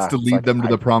he Yeah. gets to It's lead like, them to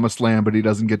the promised land, but he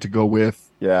doesn't get to go with.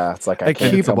 Yeah, it's like I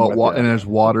can't keep come About with and it. there's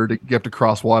water you have to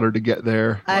cross water to get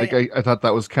there. I thought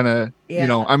that was kind of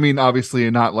I mean, obviously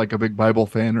not like a big Bible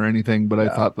fan or anything, but I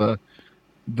thought the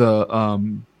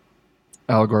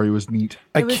allegory was neat.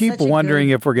 I It was keep such a wondering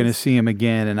good- if we're going to see him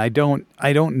again, and I don't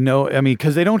know. I mean,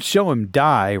 because they don't show him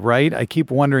die, right? I keep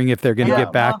wondering if they're going to Yeah,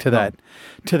 get back well-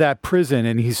 to that prison,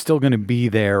 and he's still going to be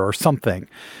there or something,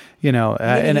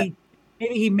 Maybe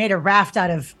he made a raft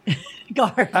out of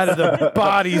guards. out of the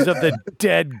bodies of the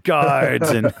dead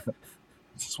guards, and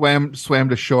Swam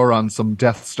to shore on some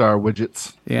Death Star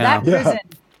widgets.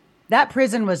 That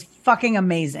prison was fucking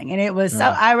amazing, and it was.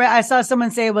 I saw someone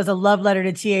say it was a love letter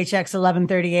to THX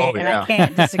 1138, and I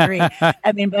can't disagree.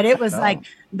 I mean, but it was like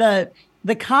the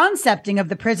concepting of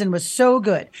the prison was so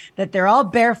good that they're all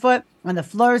barefoot and the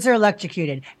floors are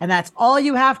electrocuted, and that's all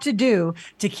you have to do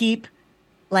to keep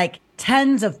like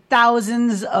tens of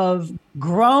thousands of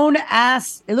grown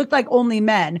ass. It looked like only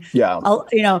men.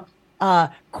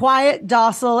 Quiet,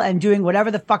 docile, and doing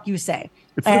whatever the fuck you say.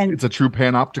 It's a true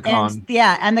panopticon.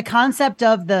 And the concept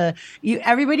of you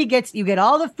get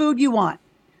all the food you want.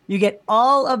 You get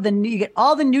all the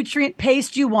nutrient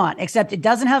paste you want, except it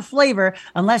doesn't have flavor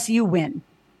unless you win.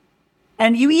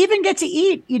 And you even get to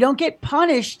eat. You don't get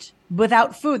punished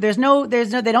without food. They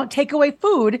don't take away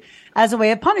food as a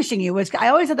way of punishing you. Which I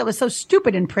always thought that was so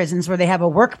stupid in prisons where they have a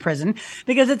work prison,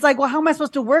 because it's like, well, how am I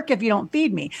supposed to work if you don't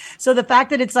feed me? So the fact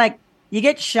that it's like, you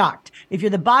get shocked. If you're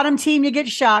the bottom team, you get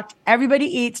shocked. Everybody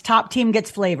eats. Top team gets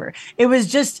flavor. It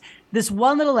was just this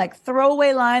one little like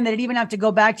throwaway line that I didn't even have to go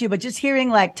back to, but just hearing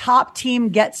like top team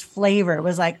gets flavor, it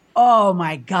was like, oh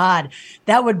my God,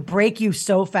 that would break you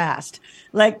so fast.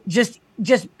 Like just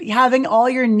having all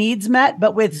your needs met,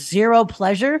 but with zero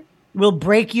pleasure will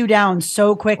break you down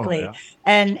so quickly.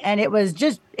 And it was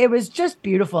just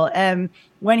beautiful. And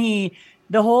when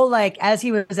the whole, like, as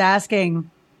he was asking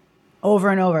over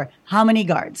and over, how many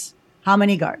guards? How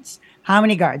many guards? How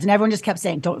many guards? And everyone just kept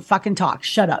saying, don't fucking talk.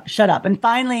 Shut up. Shut up. And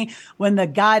finally, when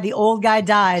the old guy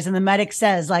dies and the medic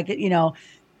says, like,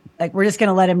 like, we're just going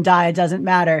to let him die. It doesn't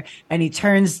matter. And he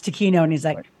turns to Kino and he's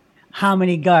like, how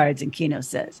many guards? And Kino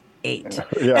says, 8.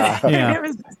 Yeah. It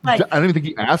was just like, I don't even think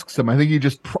he asks him. I think he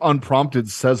just unprompted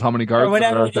says how many guards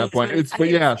there are at that point. It's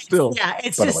still. Yeah,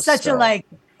 it's But it just was such still- a like.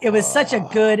 It was such a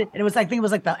good. It was, I think it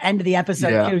was like the end of the episode.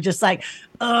 Yeah. It was just like,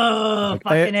 oh,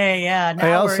 fucking A, yeah. Now I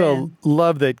we're also in.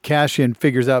 love that Cassian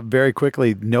figures out very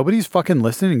quickly nobody's fucking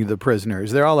listening to the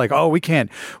prisoners. They're all like, "Oh, we can't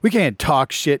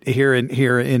talk shit here in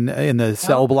the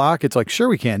cell block." It's like, sure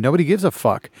we can. Nobody gives a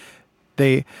fuck.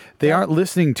 They aren't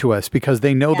listening to us because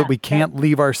they know that we can't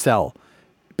leave our cell.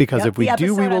 Because if we the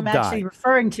do, we episode will I'm die. actually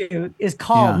referring to is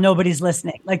called "Nobody's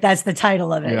Listening." Like that's the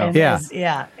title of it. Yeah. And Yeah.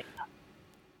 yeah.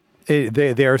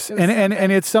 They are,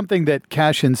 and it's something that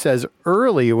Cassian says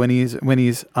early when he's talking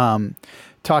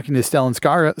to Stellan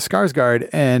Skarsgård,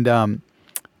 and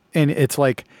it's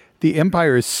like the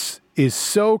Empire is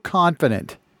so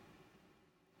confident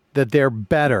that they're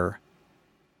better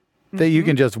that you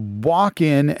can just walk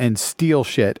in and steal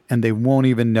shit and they won't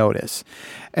even notice.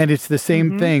 And it's the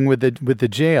same thing with the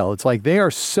jail. It's like they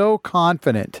are so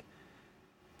confident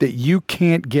that you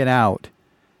can't get out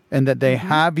and that they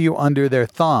have you under their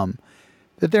thumb,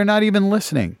 that they're not even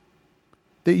listening,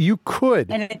 that you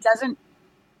could. And it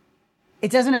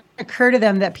doesn't occur to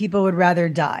them that people would rather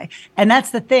die. And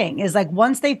that's the thing, is like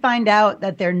once they find out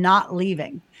that they're not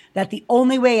leaving, that the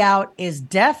only way out is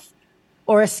death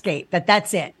or escape,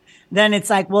 that's it. Then it's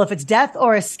like, well, if it's death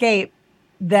or escape,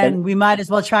 then we might as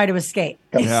well try to escape.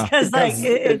 Yeah. Because like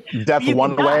death you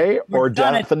one can die. way or We're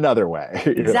done death another way.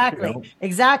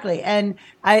 Exactly. And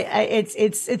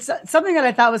it's something that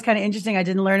I thought was kind of interesting. I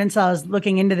didn't learn until I was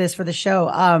looking into this for the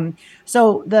show.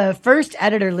 So the first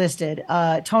editor listed,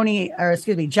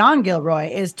 John Gilroy,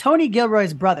 is Tony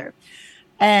Gilroy's brother.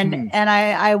 And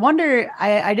I wonder,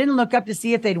 I didn't look up to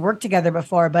see if they'd worked together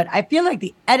before, but I feel like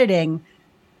the editing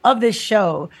of this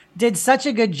show did such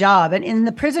a good job, and in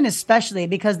the prison especially,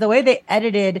 because the way they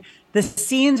edited the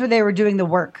scenes where they were doing the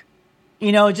work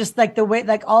You know, just like the way,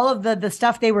 like all of the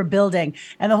stuff they were building.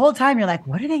 And the whole time you're like,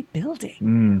 what are they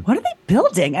building? What are they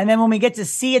building? And then when we get to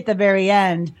see at the very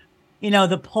end, you know,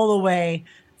 the pull away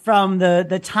from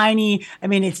the tiny, I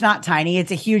mean, it's not tiny.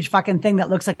 It's a huge fucking thing that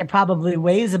looks like it probably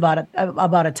weighs about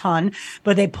a ton,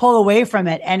 but they pull away from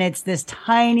it. And it's this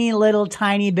tiny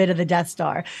bit of the Death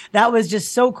Star. That was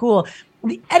just so cool.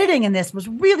 The editing in this was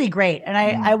really great. And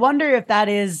I wonder if that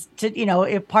is to, you know,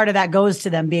 if part of that goes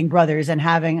to them being brothers and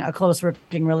having a close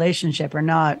working relationship or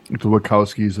not. The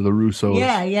Wachowskis or the Russos.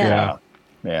 Yeah.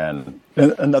 And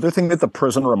another thing that the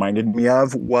prison reminded me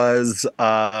of was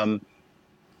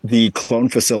the clone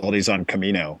facilities on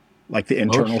Camino, like the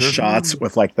internal shots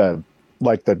with like the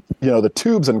you know, the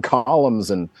tubes and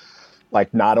columns, and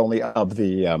like not only of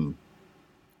the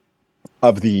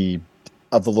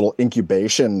little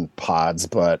incubation pods,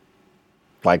 but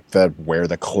like where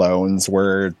the clones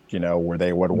were, you know, where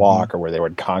they would walk or where they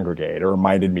would congregate. It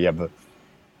reminded me of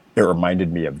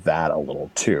that a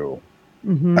little too.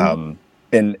 In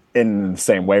the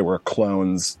same way where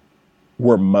clones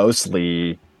were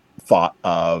mostly thought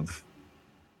of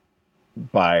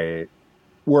by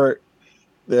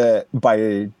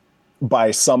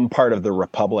some part of the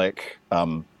Republic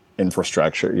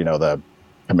infrastructure, you know, the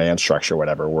command structure,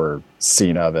 whatever, were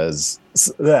seen as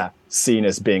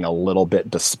being a little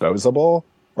bit disposable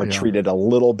or treated a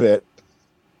little bit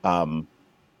not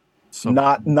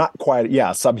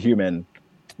quite subhuman,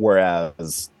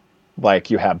 whereas like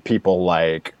you have people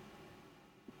like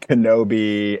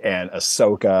Kenobi and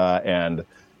Ahsoka and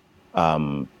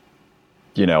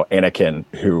you know, Anakin,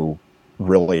 who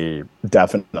really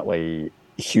definitely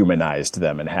humanized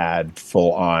them and had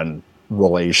full on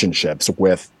relationships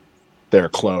with their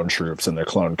clone troops and their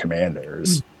clone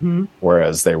commanders,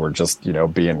 whereas they were just, you know,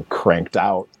 being cranked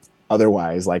out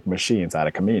otherwise like machines out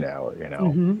of Camino, you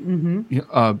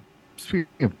know. Speaking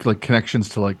of like connections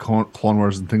to like Clone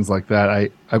Wars and things like that,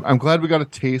 I'm glad we got a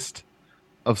taste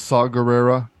of Saw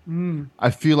Gerrera. I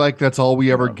feel like that's all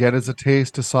we ever get is a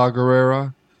taste of Saw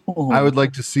Gerrera. I would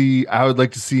like to see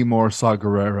more Saw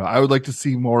Gerrera. I would like to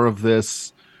see more of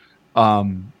this.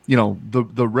 You know,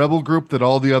 the rebel group that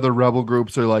all the other rebel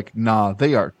groups are like, nah,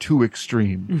 they are too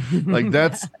extreme. Like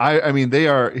that's, I mean,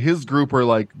 his group are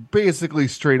like basically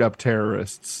straight up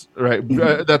terrorists, right?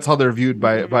 That's how they're viewed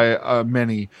by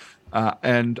many.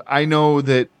 And I know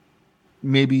that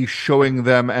maybe showing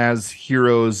them as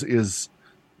heroes is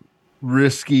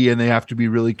risky and they have to be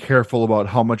really careful about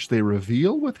how much they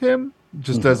reveal with him,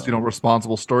 just as, you know,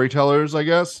 responsible storytellers, I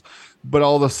guess. But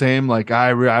all the same, like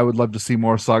I would love to see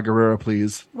more Saw Gerrera,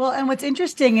 please. Well, and what's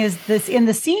interesting is this in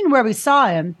the scene where we saw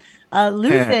him,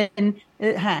 Luthen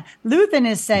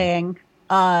is saying,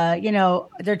 you know,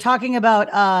 they're talking about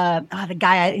the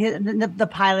guy, the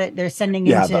pilot they're sending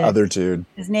into the other dude.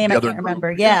 His name I can't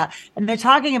remember. Yeah, and they're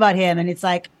talking about him, and it's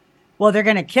like, well, they're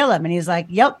gonna kill him, and he's like,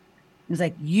 yep. He's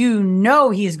like, you know,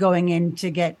 he's going in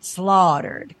to get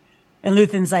slaughtered, and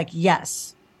Luthen's like,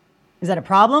 yes. Is that a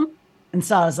problem? And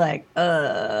Saw's like,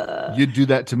 you'd do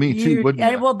that to me too,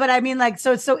 wouldn't you? Well, but I mean, like,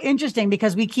 so it's so interesting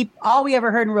because all we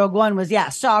ever heard in Rogue One was,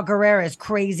 Saw Gerrera is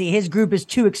crazy. His group is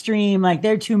too extreme. Like,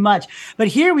 they're too much. But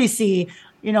here we see,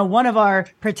 you know, one of our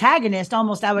protagonists,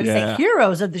 almost, I would say,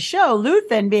 heroes of the show,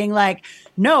 Luthen, being like,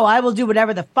 no, I will do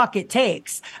whatever the fuck it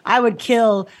takes. I would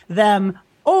kill them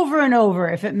over and over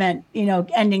if it meant, you know,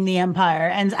 ending the Empire.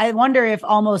 And I wonder if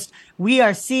almost we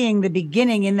are seeing the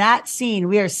beginning in that scene.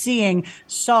 We are seeing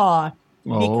Saw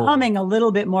becoming a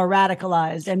little bit more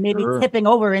radicalized and maybe tipping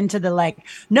over into the like,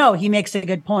 no, he makes a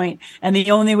good point. And the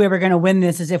only way we're going to win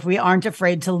this is if we aren't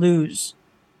afraid to lose.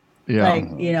 Yeah. Like,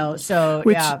 you know, so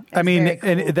which, I mean, cool.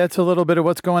 And that's a little bit of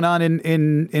what's going on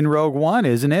in Rogue One,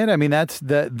 isn't it? I mean, that's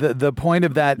the point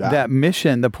of that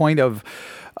mission, the point of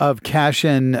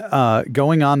Cassian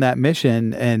going on that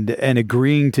mission and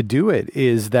agreeing to do it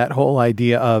is that whole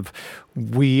idea of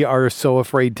we are so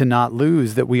afraid to not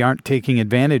lose that we aren't taking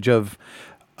advantage of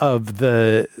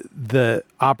the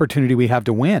opportunity we have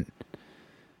to win.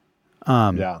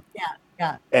 Yeah.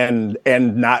 And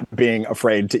not being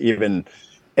afraid to even,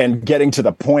 and getting to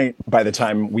the point by the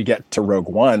time we get to Rogue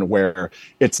One where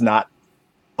it's not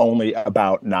only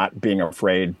about not being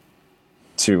afraid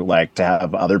to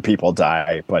have other people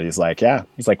die, but he's like,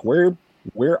 we're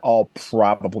all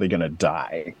probably gonna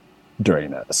die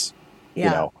during this. You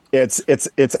know, it's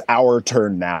our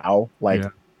turn now.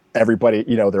 Everybody,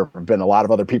 you know, there have been a lot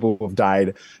of other people who have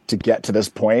died to get to this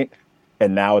point,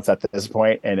 and now it's at this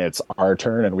point, and it's our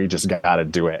turn, and we just got to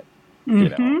do it. You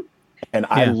know, and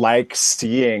I like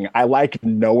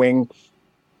knowing,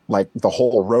 like, the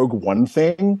whole Rogue One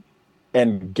thing,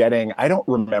 and getting. I don't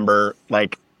remember,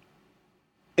 like,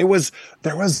 There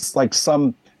was like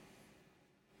some,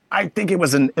 I think it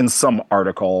was in some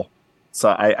article. So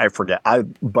I forget.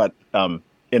 But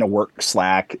in a work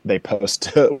Slack, they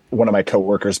one of my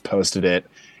coworkers posted it,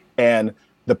 and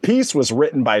the piece was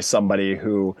written by somebody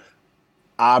who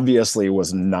obviously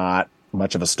was not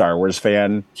much of a Star Wars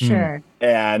fan. Sure.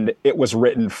 And it was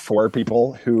written for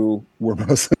people who were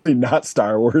mostly not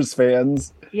Star Wars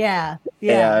fans. Yeah.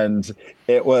 And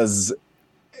there was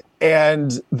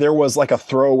like a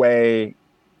throwaway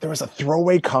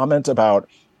comment about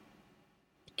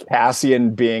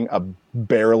Cassian being a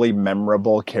barely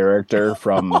memorable character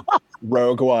from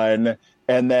Rogue One,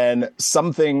 and then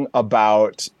something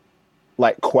about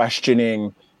like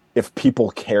questioning if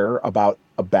people care about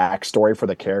a backstory for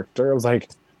the character. I was like,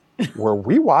 were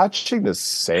we watching the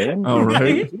same? Oh,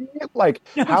 right. Like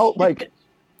how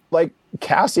like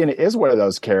Cassian is one of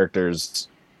those characters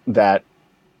that,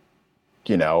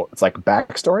 you know, it's like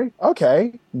backstory.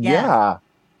 Okay. Yeah.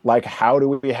 Like, how do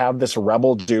we have this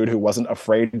rebel dude who wasn't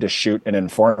afraid to shoot an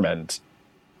informant?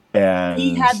 And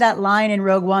he had that line in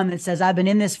Rogue One that says, "I've been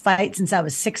in this fight since I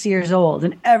was 6 years old,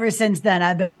 and ever since then,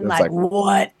 I've been like,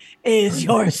 what is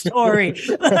your story?"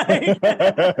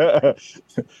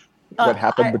 What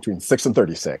happened between 6 and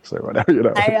 36 or whatever, you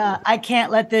know. I can't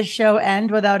let this show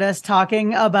end without us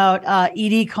talking about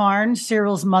Edie Carn,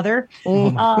 Cyril's mother,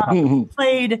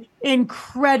 played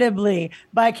incredibly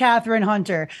by Catherine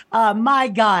Hunter. My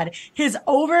God, his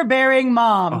overbearing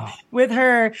mom with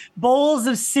her bowls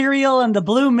of cereal and the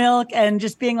blue milk and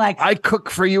just being like, I cook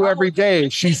for you every day,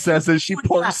 she says as she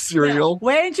pours cereal.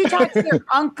 Why don't you talk to your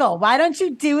uncle? Why don't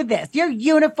you do this? Your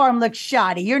uniform looks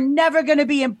shoddy. You're never going to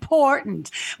be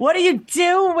important. What are you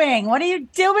doing? What are you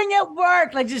doing at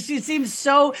work? Like, just she seems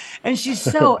so, and she's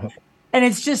so, and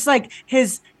it's just like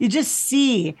you just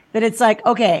see that it's like,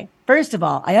 okay, first of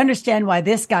all, I understand why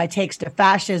this guy takes to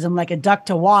fascism like a duck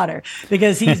to water,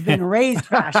 because he's been raised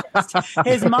fascist.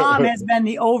 His mom has been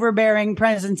the overbearing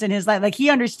presence in his life. Like, he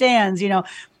understands, you know.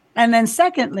 And then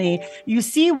secondly, you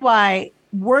see why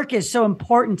work is so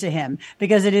important to him,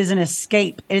 because it is an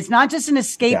escape. It's not just an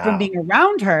escape from being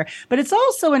around her, but it's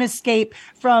also an escape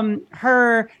from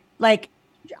her like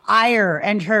ire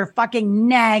and her fucking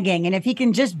nagging. And if he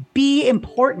can just be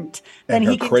important, then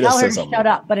he can tell her to shut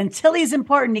up. But until he's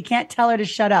important, he can't tell her to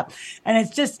shut up. And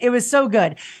it was so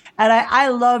good. And I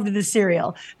loved the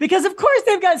cereal, because of course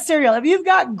they've got cereal. If you've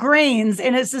got grains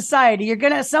in a society,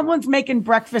 someone's making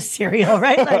breakfast cereal,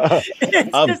 right? Like,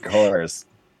 of course.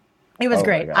 It was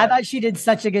great. I thought she did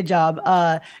such a good job.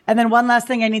 And then one last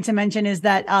thing I need to mention is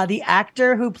that the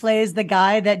actor who plays the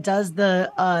guy that does the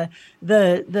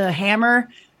hammer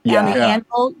and the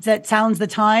handle that sounds the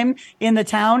time in the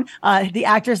town, the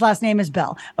actor's last name is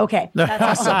Bell. Okay,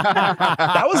 that's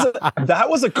awesome. that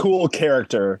was a cool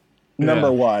character.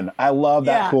 Number one, I love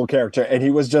that cool character, and it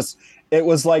was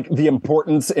like the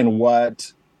importance in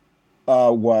what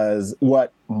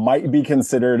might be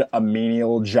considered a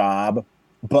menial job.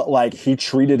 But like, he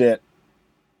treated it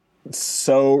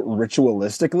so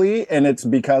ritualistically, and it's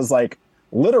because like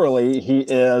literally he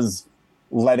is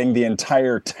letting the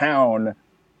entire town,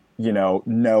 you know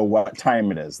what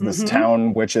time it is. This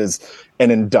town, which is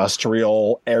an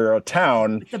industrial era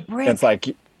town, it's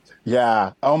like,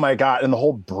 oh my God, and the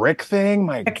whole brick thing,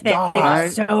 my God,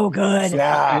 so good.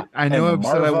 Yeah, I know I've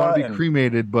said I want to be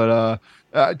cremated, but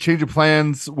change of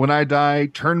plans. When I die,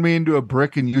 turn me into a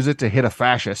brick and use it to hit a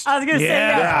fascist. I was going to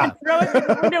say, throw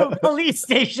it into a police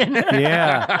station.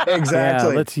 Yeah,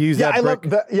 exactly. Let's use that brick.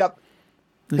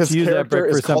 Let's use that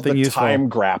brick for something useful. Time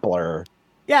grappler.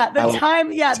 Yeah, the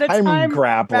time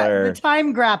grappler. The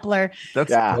time grappler.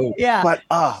 That's cool. Yeah. But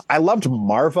I loved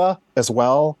Marva as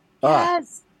well.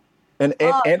 Yes. And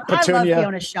Aunt Petunia. I love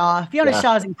Fiona Shaw. Fiona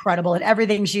Shaw is incredible in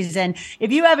everything she's in.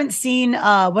 If you haven't seen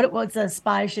what's the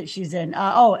spy shit she's in?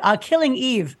 Killing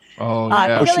Eve.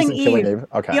 Killing Eve.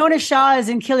 Okay. Fiona Shaw is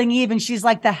in Killing Eve, and she's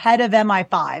like the head of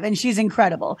MI5, and she's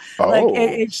incredible.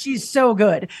 Like she's so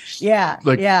good. Yeah.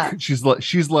 She's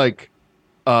like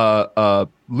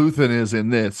Luthen is in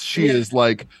this. She is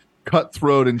like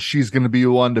cutthroat, and she's going to be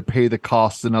one to pay the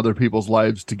costs in other people's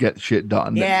lives to get shit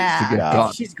done.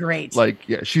 She's great.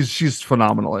 She's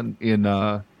phenomenal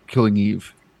in Killing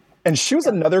Eve. And she was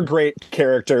another great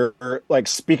character. Like,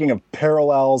 speaking of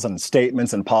parallels and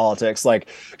statements in politics, like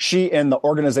she in the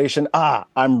organization.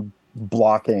 I'm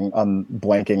blanking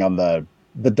on the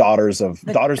daughters of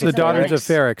Ferrix.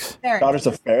 Daughters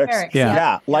of Ferrix.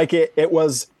 Yeah. Like it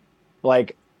was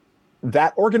like.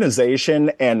 That organization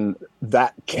and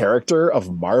that character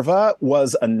of Marva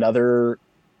was another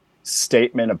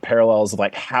statement of parallels of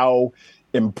like how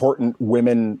important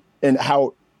women and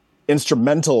how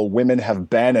instrumental women have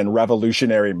been in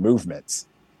revolutionary movements.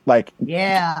 Like,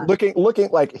 looking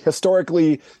like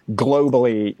historically,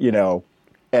 globally, you know,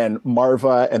 and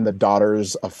Marva and the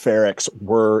Daughters of Ferrix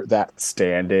were that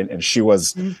stand-in, and she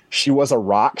was a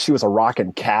rock. She was a rock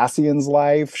in Cassian's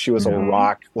life. She was a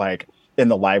rock like in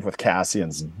the life with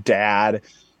Cassian's dad.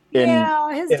 His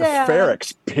dad.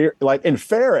 Ferrix, in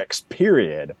Ferrix,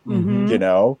 period. You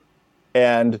know,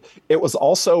 and it was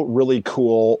also really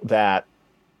cool that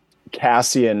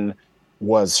Cassian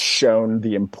was shown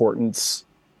the importance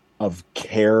of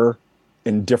care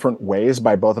in different ways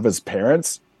by both of his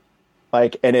parents.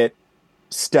 Like, and it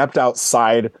stepped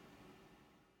outside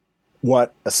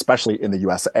what, especially in the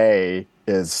USA,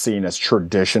 is seen as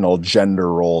traditional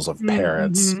gender roles of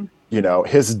parents. You know,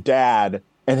 his dad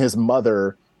and his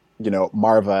mother, you know,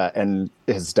 Marva and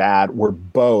his dad were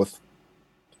both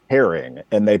caring,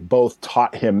 and they both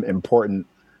taught him important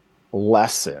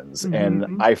lessons.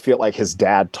 And I feel like his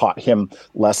dad taught him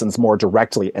lessons more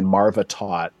directly, and Marva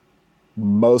taught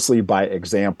mostly by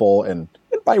example and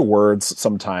by words.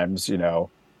 Sometimes, you know,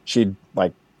 she'd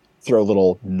like throw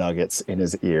little nuggets in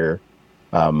his ear.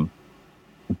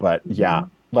 But yeah,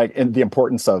 like, and the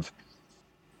importance of,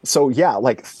 so yeah,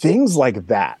 like things like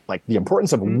that, like the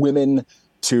importance of women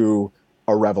to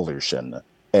a revolution.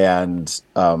 And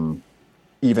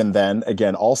even then,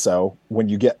 again, also when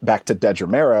you get back to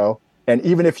Dedramero, and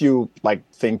even if you like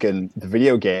think in the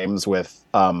video games with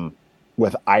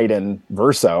Iden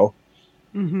Verso,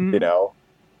 you know,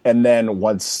 and then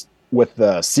once with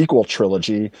the sequel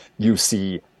trilogy, you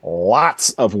see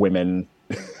lots of women.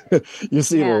 You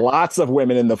see lots of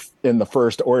women in the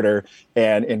First Order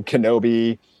and in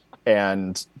Kenobi,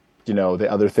 and you know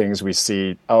the other things we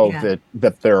see.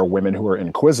 That there are women who are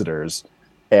inquisitors,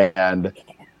 and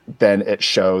then it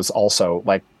shows also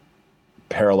like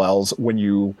parallels when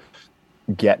you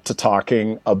get to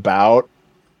talking about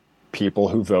people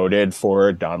who voted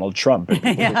for Donald Trump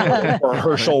or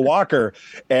Herschel Walker,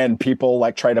 and people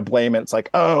like try to blame it. It's like,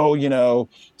 oh, you know,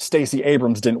 Stacey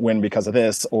Abrams didn't win because of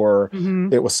this, or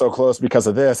it was so close because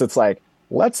of this. It's like,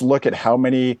 let's look at how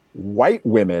many white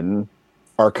women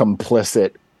are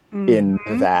complicit in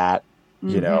that,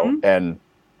 you know, and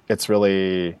it's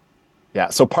really,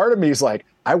 So part of me is like,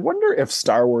 I wonder if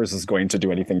Star Wars is going to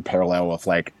do anything parallel with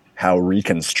like how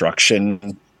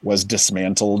Reconstruction was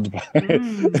dismantled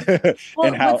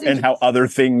and how other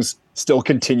things still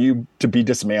continue to be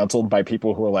dismantled by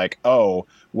people who are like, oh,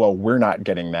 well, we're not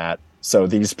getting that. So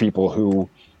these people who,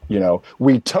 you know,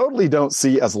 we totally don't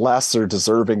see as less or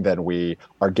deserving than we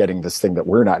are getting this thing that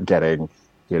we're not getting,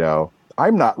 you know.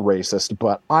 I'm not racist,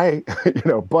 but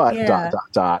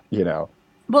you know.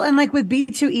 Well, and like with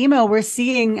B2 Emo, we're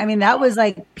seeing, I mean, that was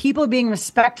like people being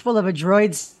respectful of a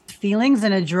droid's feelings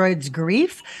and a droid's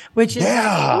grief, which is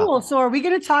cool. So are we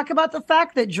going to talk about the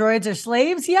fact that droids are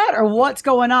slaves yet, or what's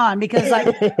going on? Because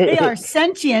like they are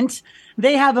sentient,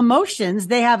 they have emotions,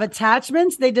 they have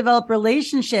attachments, they develop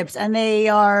relationships, and they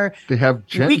have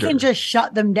gender. We can just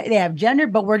shut them down. They have gender,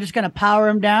 but we're just going to power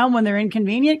them down when they're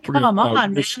inconvenient. Come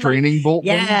on, restraining bolt.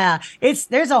 Yeah,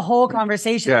 there's a whole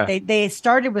conversation that they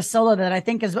started with Solo that I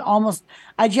think is almost,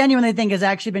 I genuinely think has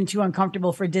actually been too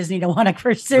uncomfortable for Disney to want to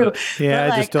pursue.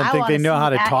 Yeah, I just don't think they know how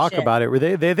to talk about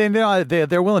it. They know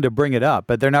they're willing to bring it up,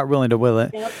 but they're not willing to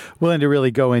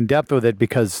really go in depth with it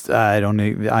because they don't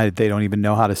even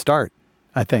know how to start.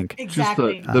 I think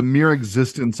exactly. Just the mere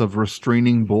existence of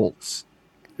restraining bolts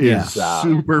is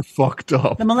super fucked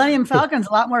up. The Millennium Falcon's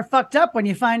a lot more fucked up when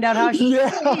you find out how she.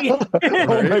 Oh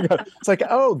my god! It's like,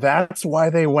 oh, that's why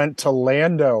they went to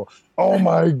Lando. Oh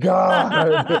my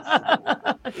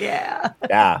god! Yeah.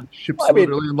 Ship's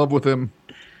really in love with him.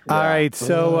 All right,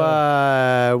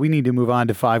 so we need to move on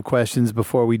to 5 questions.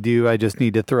 Before we do, I just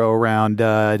need to throw around.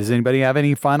 Does anybody have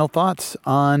any final thoughts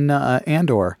on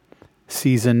Andor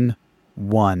season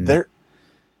 1?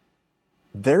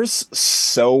 There's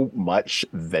so much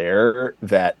there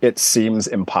that it seems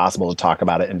impossible to talk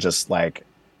about it in just like,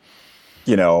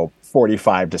 you know,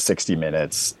 45 to 60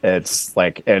 minutes. It's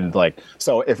like, and like,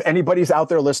 so if anybody's out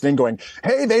there listening going,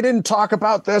 hey, they didn't talk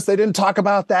about this, they didn't talk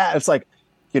about that. It's like,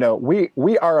 you know,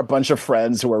 we are a bunch of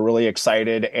friends who are really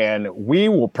excited, and we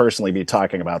will personally be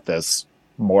talking about this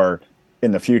more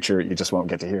in the future. You just won't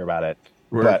get to hear about it.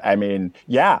 Right. But I mean,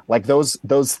 like those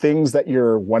things that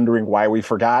you're wondering why we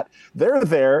forgot, they're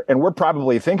there, and we're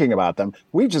probably thinking about them.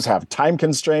 We just have time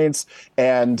constraints,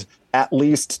 and at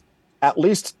least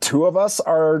 2 of us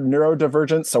are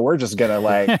neurodivergent, so we're just gonna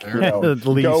like, you know,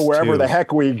 go wherever the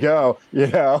heck we go, you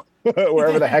know,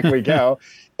 wherever the heck we go,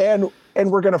 and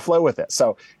we're gonna flow with it.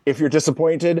 So if you're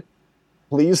disappointed,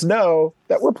 please know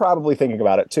that we're probably thinking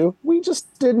about it too. We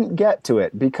just didn't get to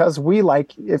it because we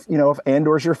like, if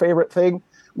Andor's your favorite thing,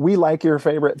 we like your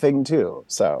favorite thing too.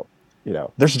 So,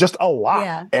 there's just a lot,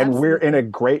 Yeah, and absolutely. we're in a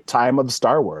great time of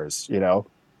Star Wars,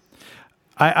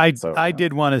 I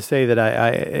did want to say that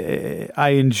I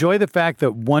enjoy the fact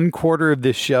that 1/4 of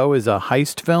this show is a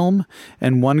heist film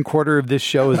and 1/4 of this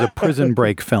show is a prison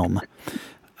break film.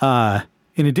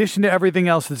 In addition to everything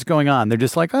else that's going on, they're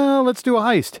just like, oh, let's do a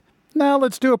heist. Now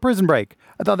let's do a prison break.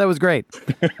 I thought that was great.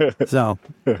 So,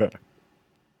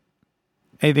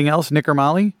 anything else, Nick or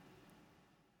Molly?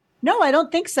 No, I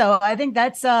don't think so. I think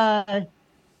that's Oh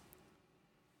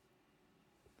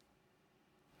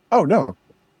no!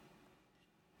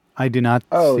 I do not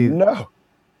Oh see. no!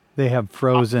 They have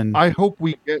frozen. I hope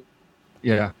we get.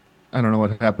 Yeah, I don't know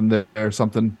what happened there.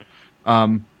 Something.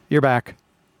 You're back.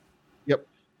 Yep,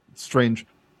 strange.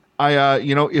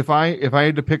 If I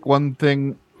had to pick one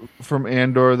thing from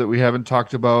Andor that we haven't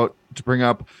talked about to bring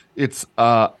up, it's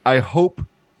I hope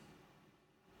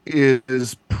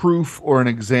is proof or an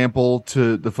example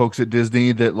to the folks at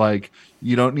Disney that, like,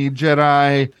 you don't need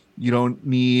Jedi, you don't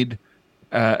need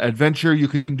adventure. You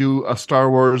can do a Star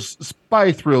Wars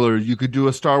spy thriller. You could do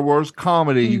a Star Wars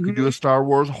comedy. You could do a Star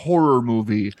Wars horror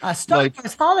movie. a Star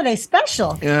Wars holiday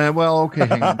special. Yeah, well, okay,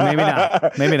 hang on. Maybe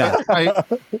not. Maybe not.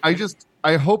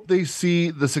 I hope they see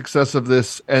the success of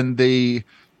this and they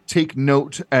take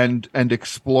note and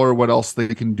explore what else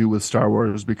they can do with Star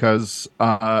Wars, because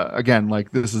again,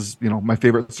 like, this is my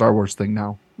favorite Star Wars thing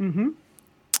now. Mm-hmm.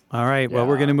 All right. Well,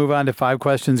 we're going to move on to 5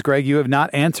 questions. Greg, you have not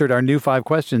answered our new 5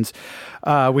 questions,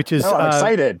 which is I'm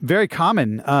excited. Very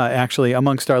common, actually,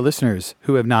 amongst our listeners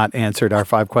who have not answered our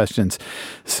 5 questions.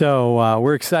 So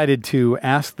we're excited to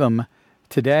ask them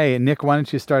today. And Nick, why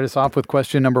don't you start us off with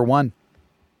question number 1?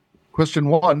 Question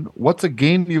 1: what's a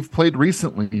game you've played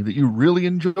recently that you really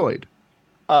enjoyed?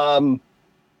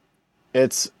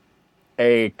 It's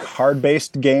a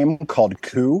card-based game called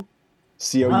Coup.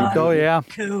 COU. Oh, yeah.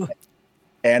 Cool.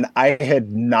 And I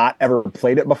had not ever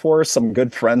played it before. Some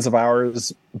good friends of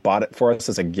ours bought it for us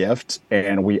as a gift,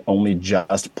 and we only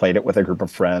just played it with a group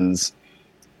of friends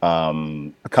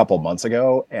a couple months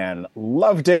ago and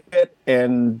loved it.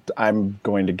 And I'm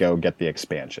going to go get the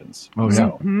expansions. Oh, yeah.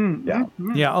 So, Mm-hmm. yeah.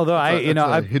 Yeah. Although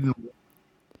I've hidden.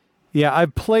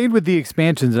 I've played with the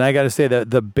expansions, and I got to say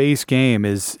that the base game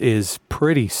is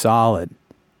pretty solid.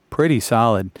 Pretty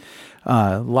solid.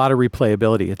 A lot of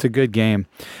replayability. It's a good game.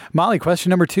 Molly, question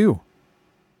number 2.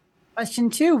 Question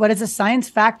 2: what is a science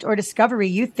fact or discovery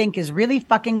you think is really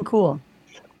fucking cool?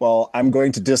 Well, I'm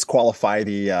going to disqualify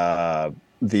the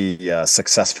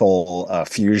successful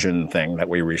fusion thing that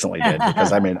we recently did,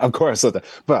 because of course,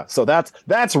 so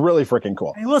that's really freaking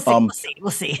cool. We'll see.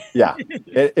 We'll see. Yeah,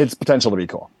 it's potential to be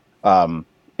cool.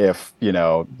 If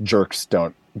jerks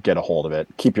don't get a hold of it.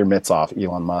 Keep your mitts off,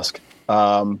 Elon Musk.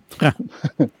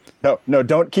 No,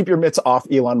 don't keep your mitts off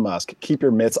Elon Musk. Keep your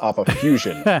mitts off of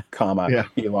fusion,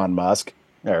 Elon Musk.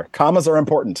 There, commas are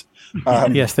important.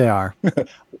 Yes, they are.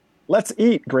 Let's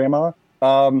eat, Grandma.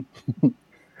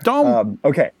 Don't.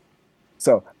 Okay.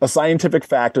 So a scientific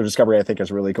fact or discovery I think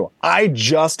is really cool. I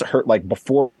just heard, like,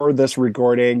 before this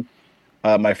recording,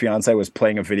 my fiance was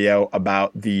playing a video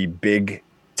about the big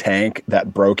tank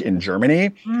that broke in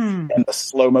Germany. And the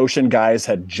slow motion guys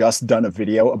had just done a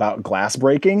video about glass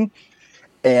breaking,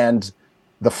 and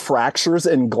the fractures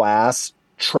in glass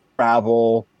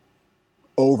travel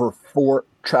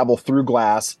through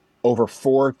glass over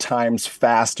 4 times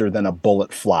faster than a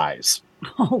bullet flies.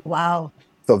 Oh, wow.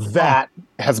 So that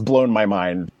has blown my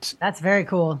mind That's very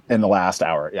cool. in the last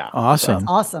hour. Yeah. Awesome. That's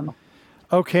awesome.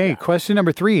 Okay, question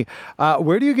number 3.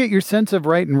 Where do you get your sense of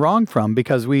right and wrong from?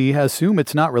 Because we assume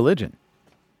it's not religion.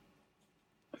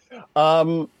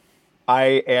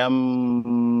 I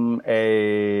am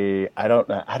I don't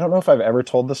know if I've ever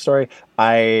told this story.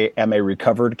 I am a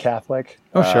recovered Catholic.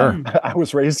 Oh, sure. I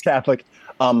was raised Catholic.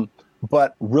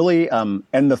 But really, and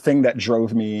the thing that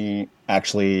drove my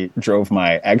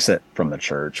exit from the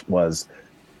church was,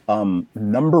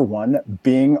 number 1,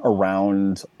 being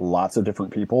around lots of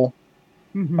different people,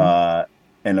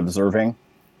 and observing.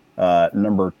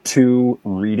 Number 2,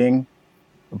 reading.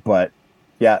 But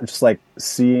yeah, just like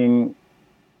seeing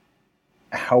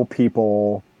how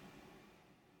people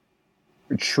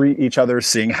treat each other,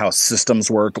 seeing how systems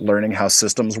work, learning how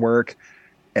systems work,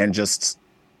 and just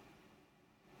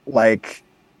like,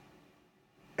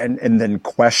 and then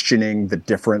questioning the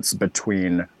difference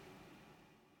between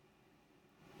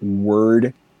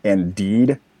word and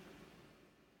deed.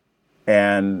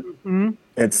 And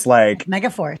it's like,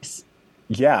 Megaforce.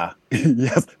 yeah,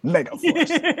 yes,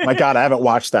 Megaforce. My God, I haven't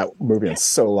watched that movie in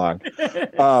so long.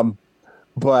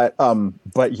 but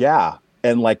yeah,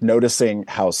 and like noticing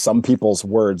how some people's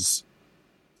words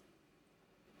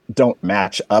don't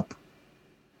match up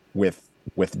with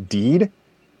deed,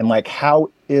 and like, how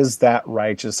is that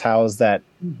righteous? How is that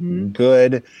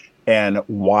good? And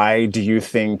why do you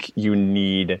think you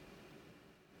need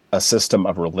a system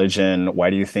of religion? Why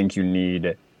do you think you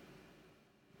need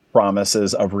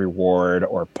promises of reward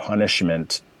or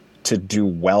punishment to do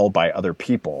well by other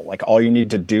people? Like, all you need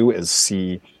to do is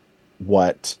see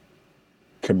what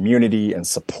community and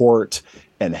support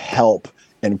and help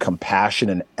and compassion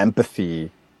and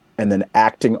empathy, and then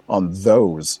acting on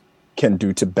those can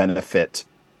do to benefit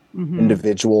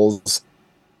individuals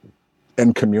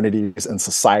and communities and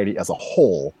society as a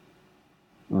whole,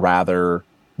 rather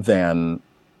than,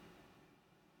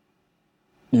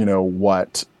 you know,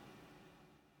 what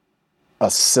a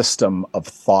system of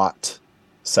thought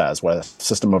says, what a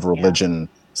system of religion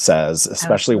says,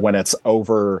 especially when it's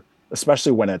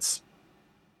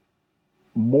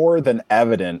more than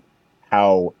evident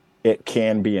how it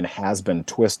can be and has been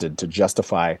twisted to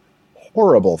justify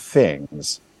horrible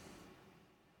things.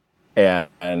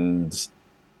 And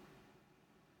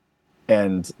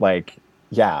like,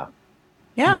 Yeah,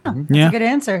 that's Yeah. a good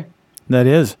answer. That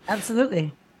is.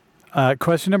 Absolutely.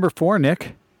 Question number 4,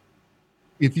 Nick.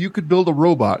 If you could build a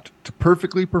robot to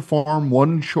perfectly perform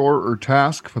one chore or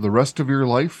task for the rest of your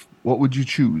life, what would you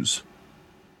choose?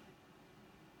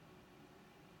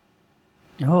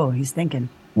 Oh, he's thinking.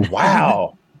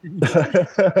 wow.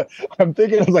 I'm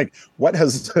thinking, like, what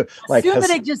has like Assume has,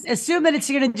 that it's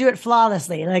going to do it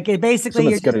flawlessly. Like, it basically,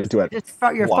 Assume it's gonna do it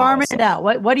you're farming it out.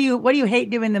 What do you hate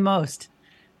doing the most?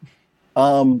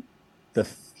 the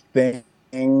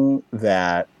thing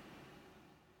that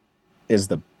is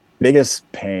the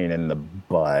biggest pain in the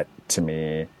butt to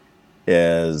me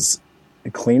is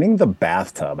cleaning the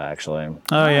bathtub, actually.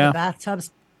 Oh, yeah. The bathtub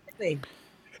specifically.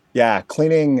 Yeah,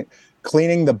 cleaning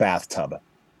the bathtub.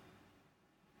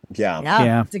 Yeah.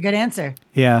 Yeah. It's a good answer.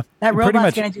 Yeah. That Pretty robot's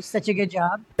much going to do such a good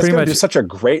job. It's Pretty going to much do such a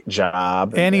great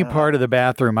job. any Yeah. part of the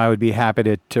bathroom, I would be happy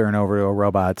to turn over to a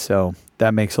robot. So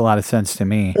that makes a lot of sense to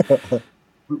me.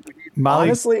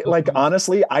 Molly,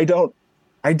 Honestly, I don't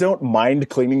mind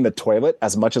cleaning the toilet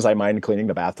as much as I mind cleaning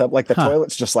the bathtub. Like, the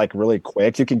toilet's just like really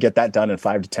quick. You can get that done in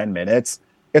 5 to 10 minutes.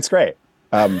 It's great.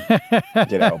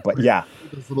 But yeah.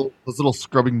 Those little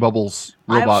scrubbing bubbles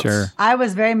robots. Sure. I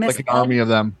was very Like an army of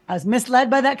them. I was misled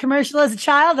by that commercial as a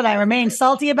child, and I remain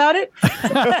salty about it.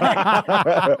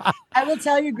 I will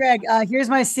tell you, Greg, here's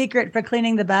my secret for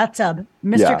cleaning the bathtub.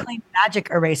 Mr. Yeah. Clean magic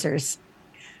erasers.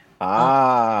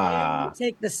 Ah.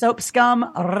 Take the soap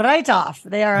scum right off.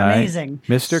 They are right. amazing.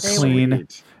 Mr. They Clean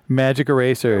Sweet. Magic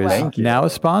Erasers, Thank you. now a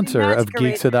sponsor Magic of Geeks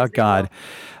Erasers, Without God.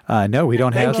 No, we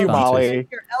don't have Thank you, sponsors. Molly.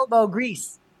 Your elbow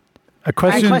grease. A All right,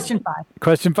 question. question 5.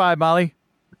 Question 5, Molly.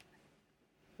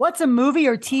 What's a movie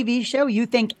or TV show you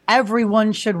think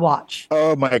everyone should watch?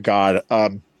 Oh my God.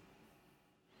 I'm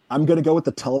going to go with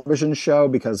the television show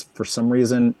because for some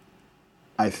reason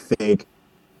I think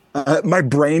my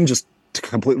brain just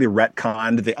completely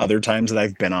retconned the other times that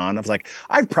I've been on. I was like,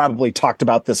 I've probably talked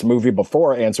about this movie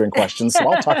before answering questions, so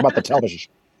I'll talk about the television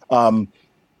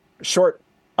show.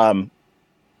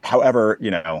 However,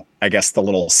 I guess the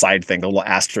little side thing, the little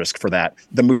asterisk for that,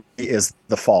 the movie is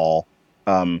The Fall.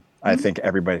 I think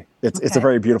everybody, it's a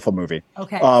very beautiful movie.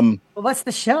 Okay. Well, what's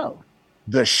the show?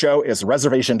 The show is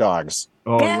Reservation Dogs.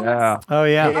 Oh, Yes. yeah. Oh,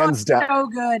 yeah. Hands down. So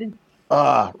good.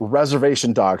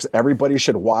 Reservation Dogs. Everybody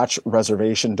should watch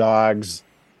Reservation Dogs.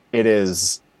 It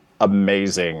is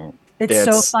amazing. It's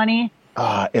so funny.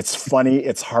 It's funny.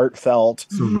 It's heartfelt.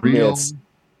 Surreal.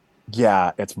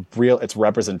 It's real. It's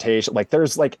representation. Like,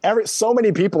 there's like so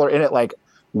many people are in it. Like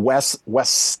Wes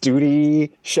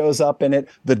Studi shows up in it.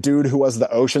 The dude who was the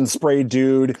Ocean Spray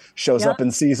dude shows up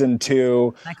in season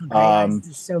 2. Michael Gray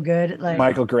is so good. Like,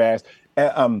 Michael Gray.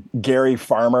 Gary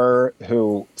Farmer,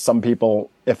 who some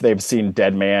people, if they've seen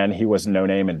Dead Man, he was No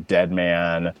Name in Dead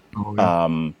Man. Oh,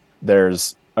 yeah.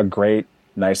 There's a great,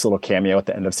 nice little cameo at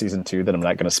the end of season 2 that I'm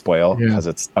not going to spoil because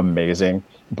it's amazing.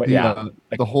 But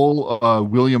the whole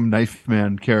William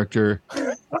Knifeman character,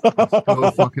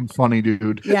 so fucking funny,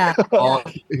 dude. Yeah.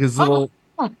 His little,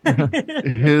 I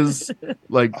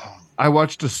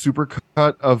watched a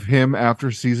supercut of him after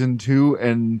season 2,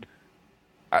 and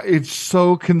it's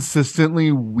so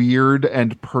consistently weird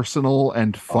and personal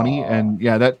and funny. And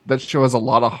that show has a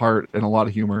lot of heart and a lot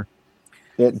of humor.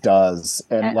 It does.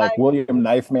 And William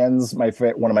Knifeman's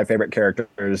one of my favorite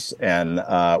characters, and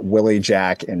Willie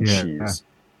Jack and Cheese.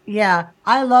 Yeah,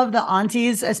 I love the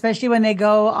aunties, especially when they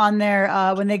go on their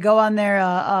they go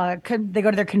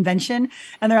to their convention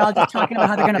and they're all just talking about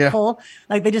how they're going to pull,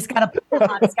 like they just got to pull the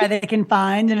hottest guy they can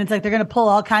find, and it's like they're going to pull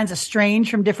all kinds of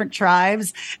strange from different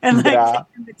tribes and like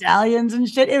different medallions and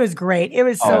shit. It was great. It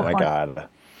was so. Oh my god,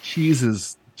 Cheese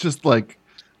is just like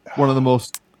one of the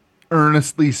most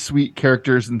earnestly sweet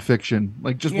characters in fiction.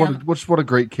 Like just what a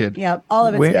great kid. Yeah, all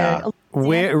of it's good.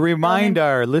 Remind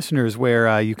our listeners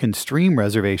where you can stream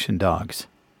Reservation Dogs.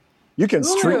 You can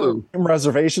stream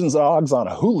Reservation Dogs on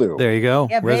Hulu. There you go.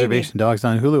 Yeah, Reservation Dogs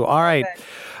on Hulu. All right.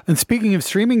 And speaking of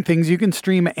streaming things, you can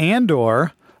stream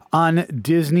Andor on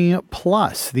Disney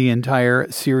Plus, the entire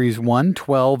series 1,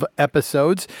 12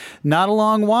 episodes. Not a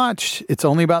long watch. It's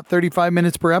only about 35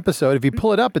 minutes per episode. If you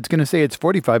pull it up, it's going to say it's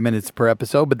 45 minutes per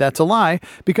episode, but that's a lie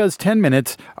because 10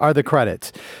 minutes are the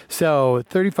credits. So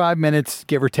 35 minutes,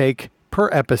 give or take, per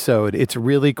episode. It's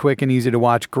really quick and easy to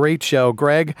watch. Great show.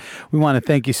 Greg, we want to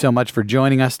thank you so much for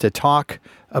joining us to talk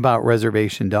about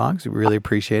Reservation Dogs. We really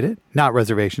appreciate it. Not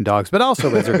Reservation Dogs, but also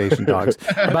Reservation Dogs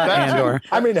about Andor.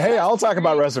 I mean, hey, I'll talk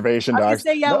about Reservation Dogs.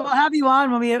 We'll have you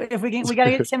on when we got to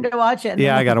get Tim to watch it.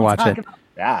 Yeah, I got to watch it.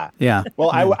 Yeah.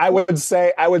 Well, I would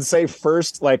say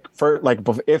first,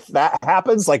 if that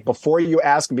happens, like before you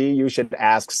ask me, you should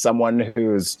ask someone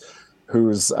who's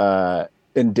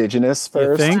indigenous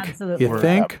first. You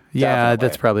think? Yeah,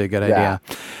 that's probably a good idea.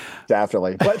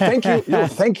 Definitely. But thank you.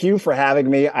 Thank you for having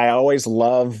me. I always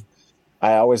love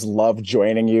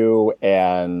joining you,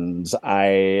 and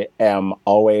I am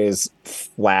always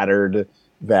flattered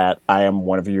that I am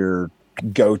one of your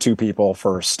go-to people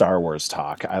for Star Wars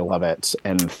talk. I love it,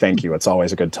 and thank you. It's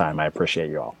always a good time. I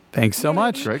appreciate you all. Thanks so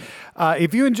much.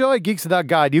 If you enjoy Geeks Without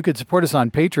God, you could support us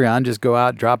on Patreon. Just go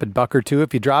out, drop $1 or $2.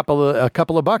 If you drop a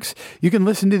couple of bucks, you can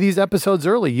listen to these episodes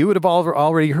early. You would have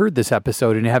already heard this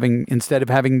episode, and instead of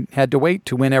having had to wait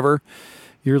to whenever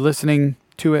you're listening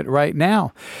to it right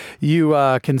now. You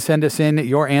can send us in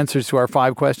your answers to our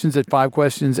 5 questions at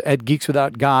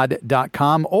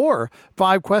 5questions@geekswithoutgod.com or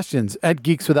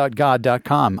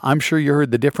 5questions@geekswithoutgod.com. I'm sure you heard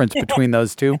the difference between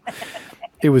those two.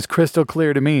 It was crystal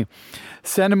clear to me.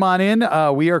 Send them on in.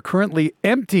 We are currently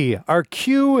empty. Our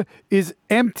queue is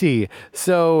empty.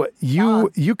 So you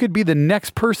could be the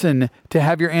next person to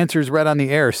have your answers read on the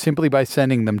air simply by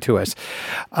sending them to us.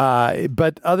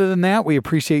 But other than that, we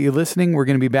appreciate you listening. We're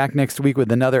going to be back next week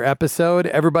with another episode.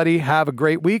 Everybody have a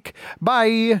great week.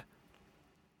 Bye.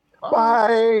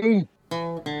 Bye.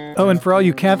 Oh, and for all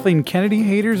you Kathleen Kennedy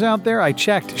haters out there, I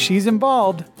checked. She's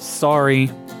involved.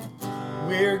 Sorry.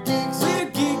 We're geeks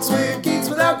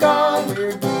without God.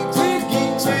 We're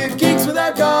geeks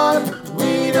without God.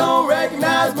 We don't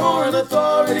recognize moral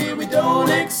authority. We don't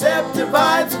accept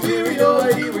divine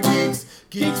superiority. We're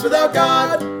geeks without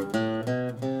God.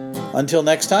 Until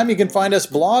next time, you can find us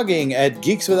blogging at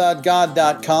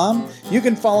geekswithoutgod.com. You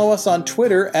can follow us on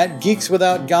Twitter at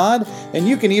geekswithoutgod, and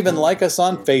you can even like us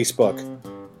on Facebook.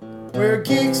 We're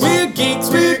geeks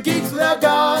without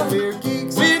God. We're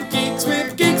geeks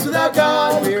without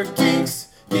God. We're geeks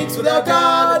without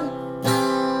God.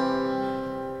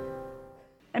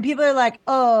 And people are like,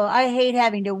 oh, I hate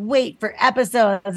having to wait for episodes.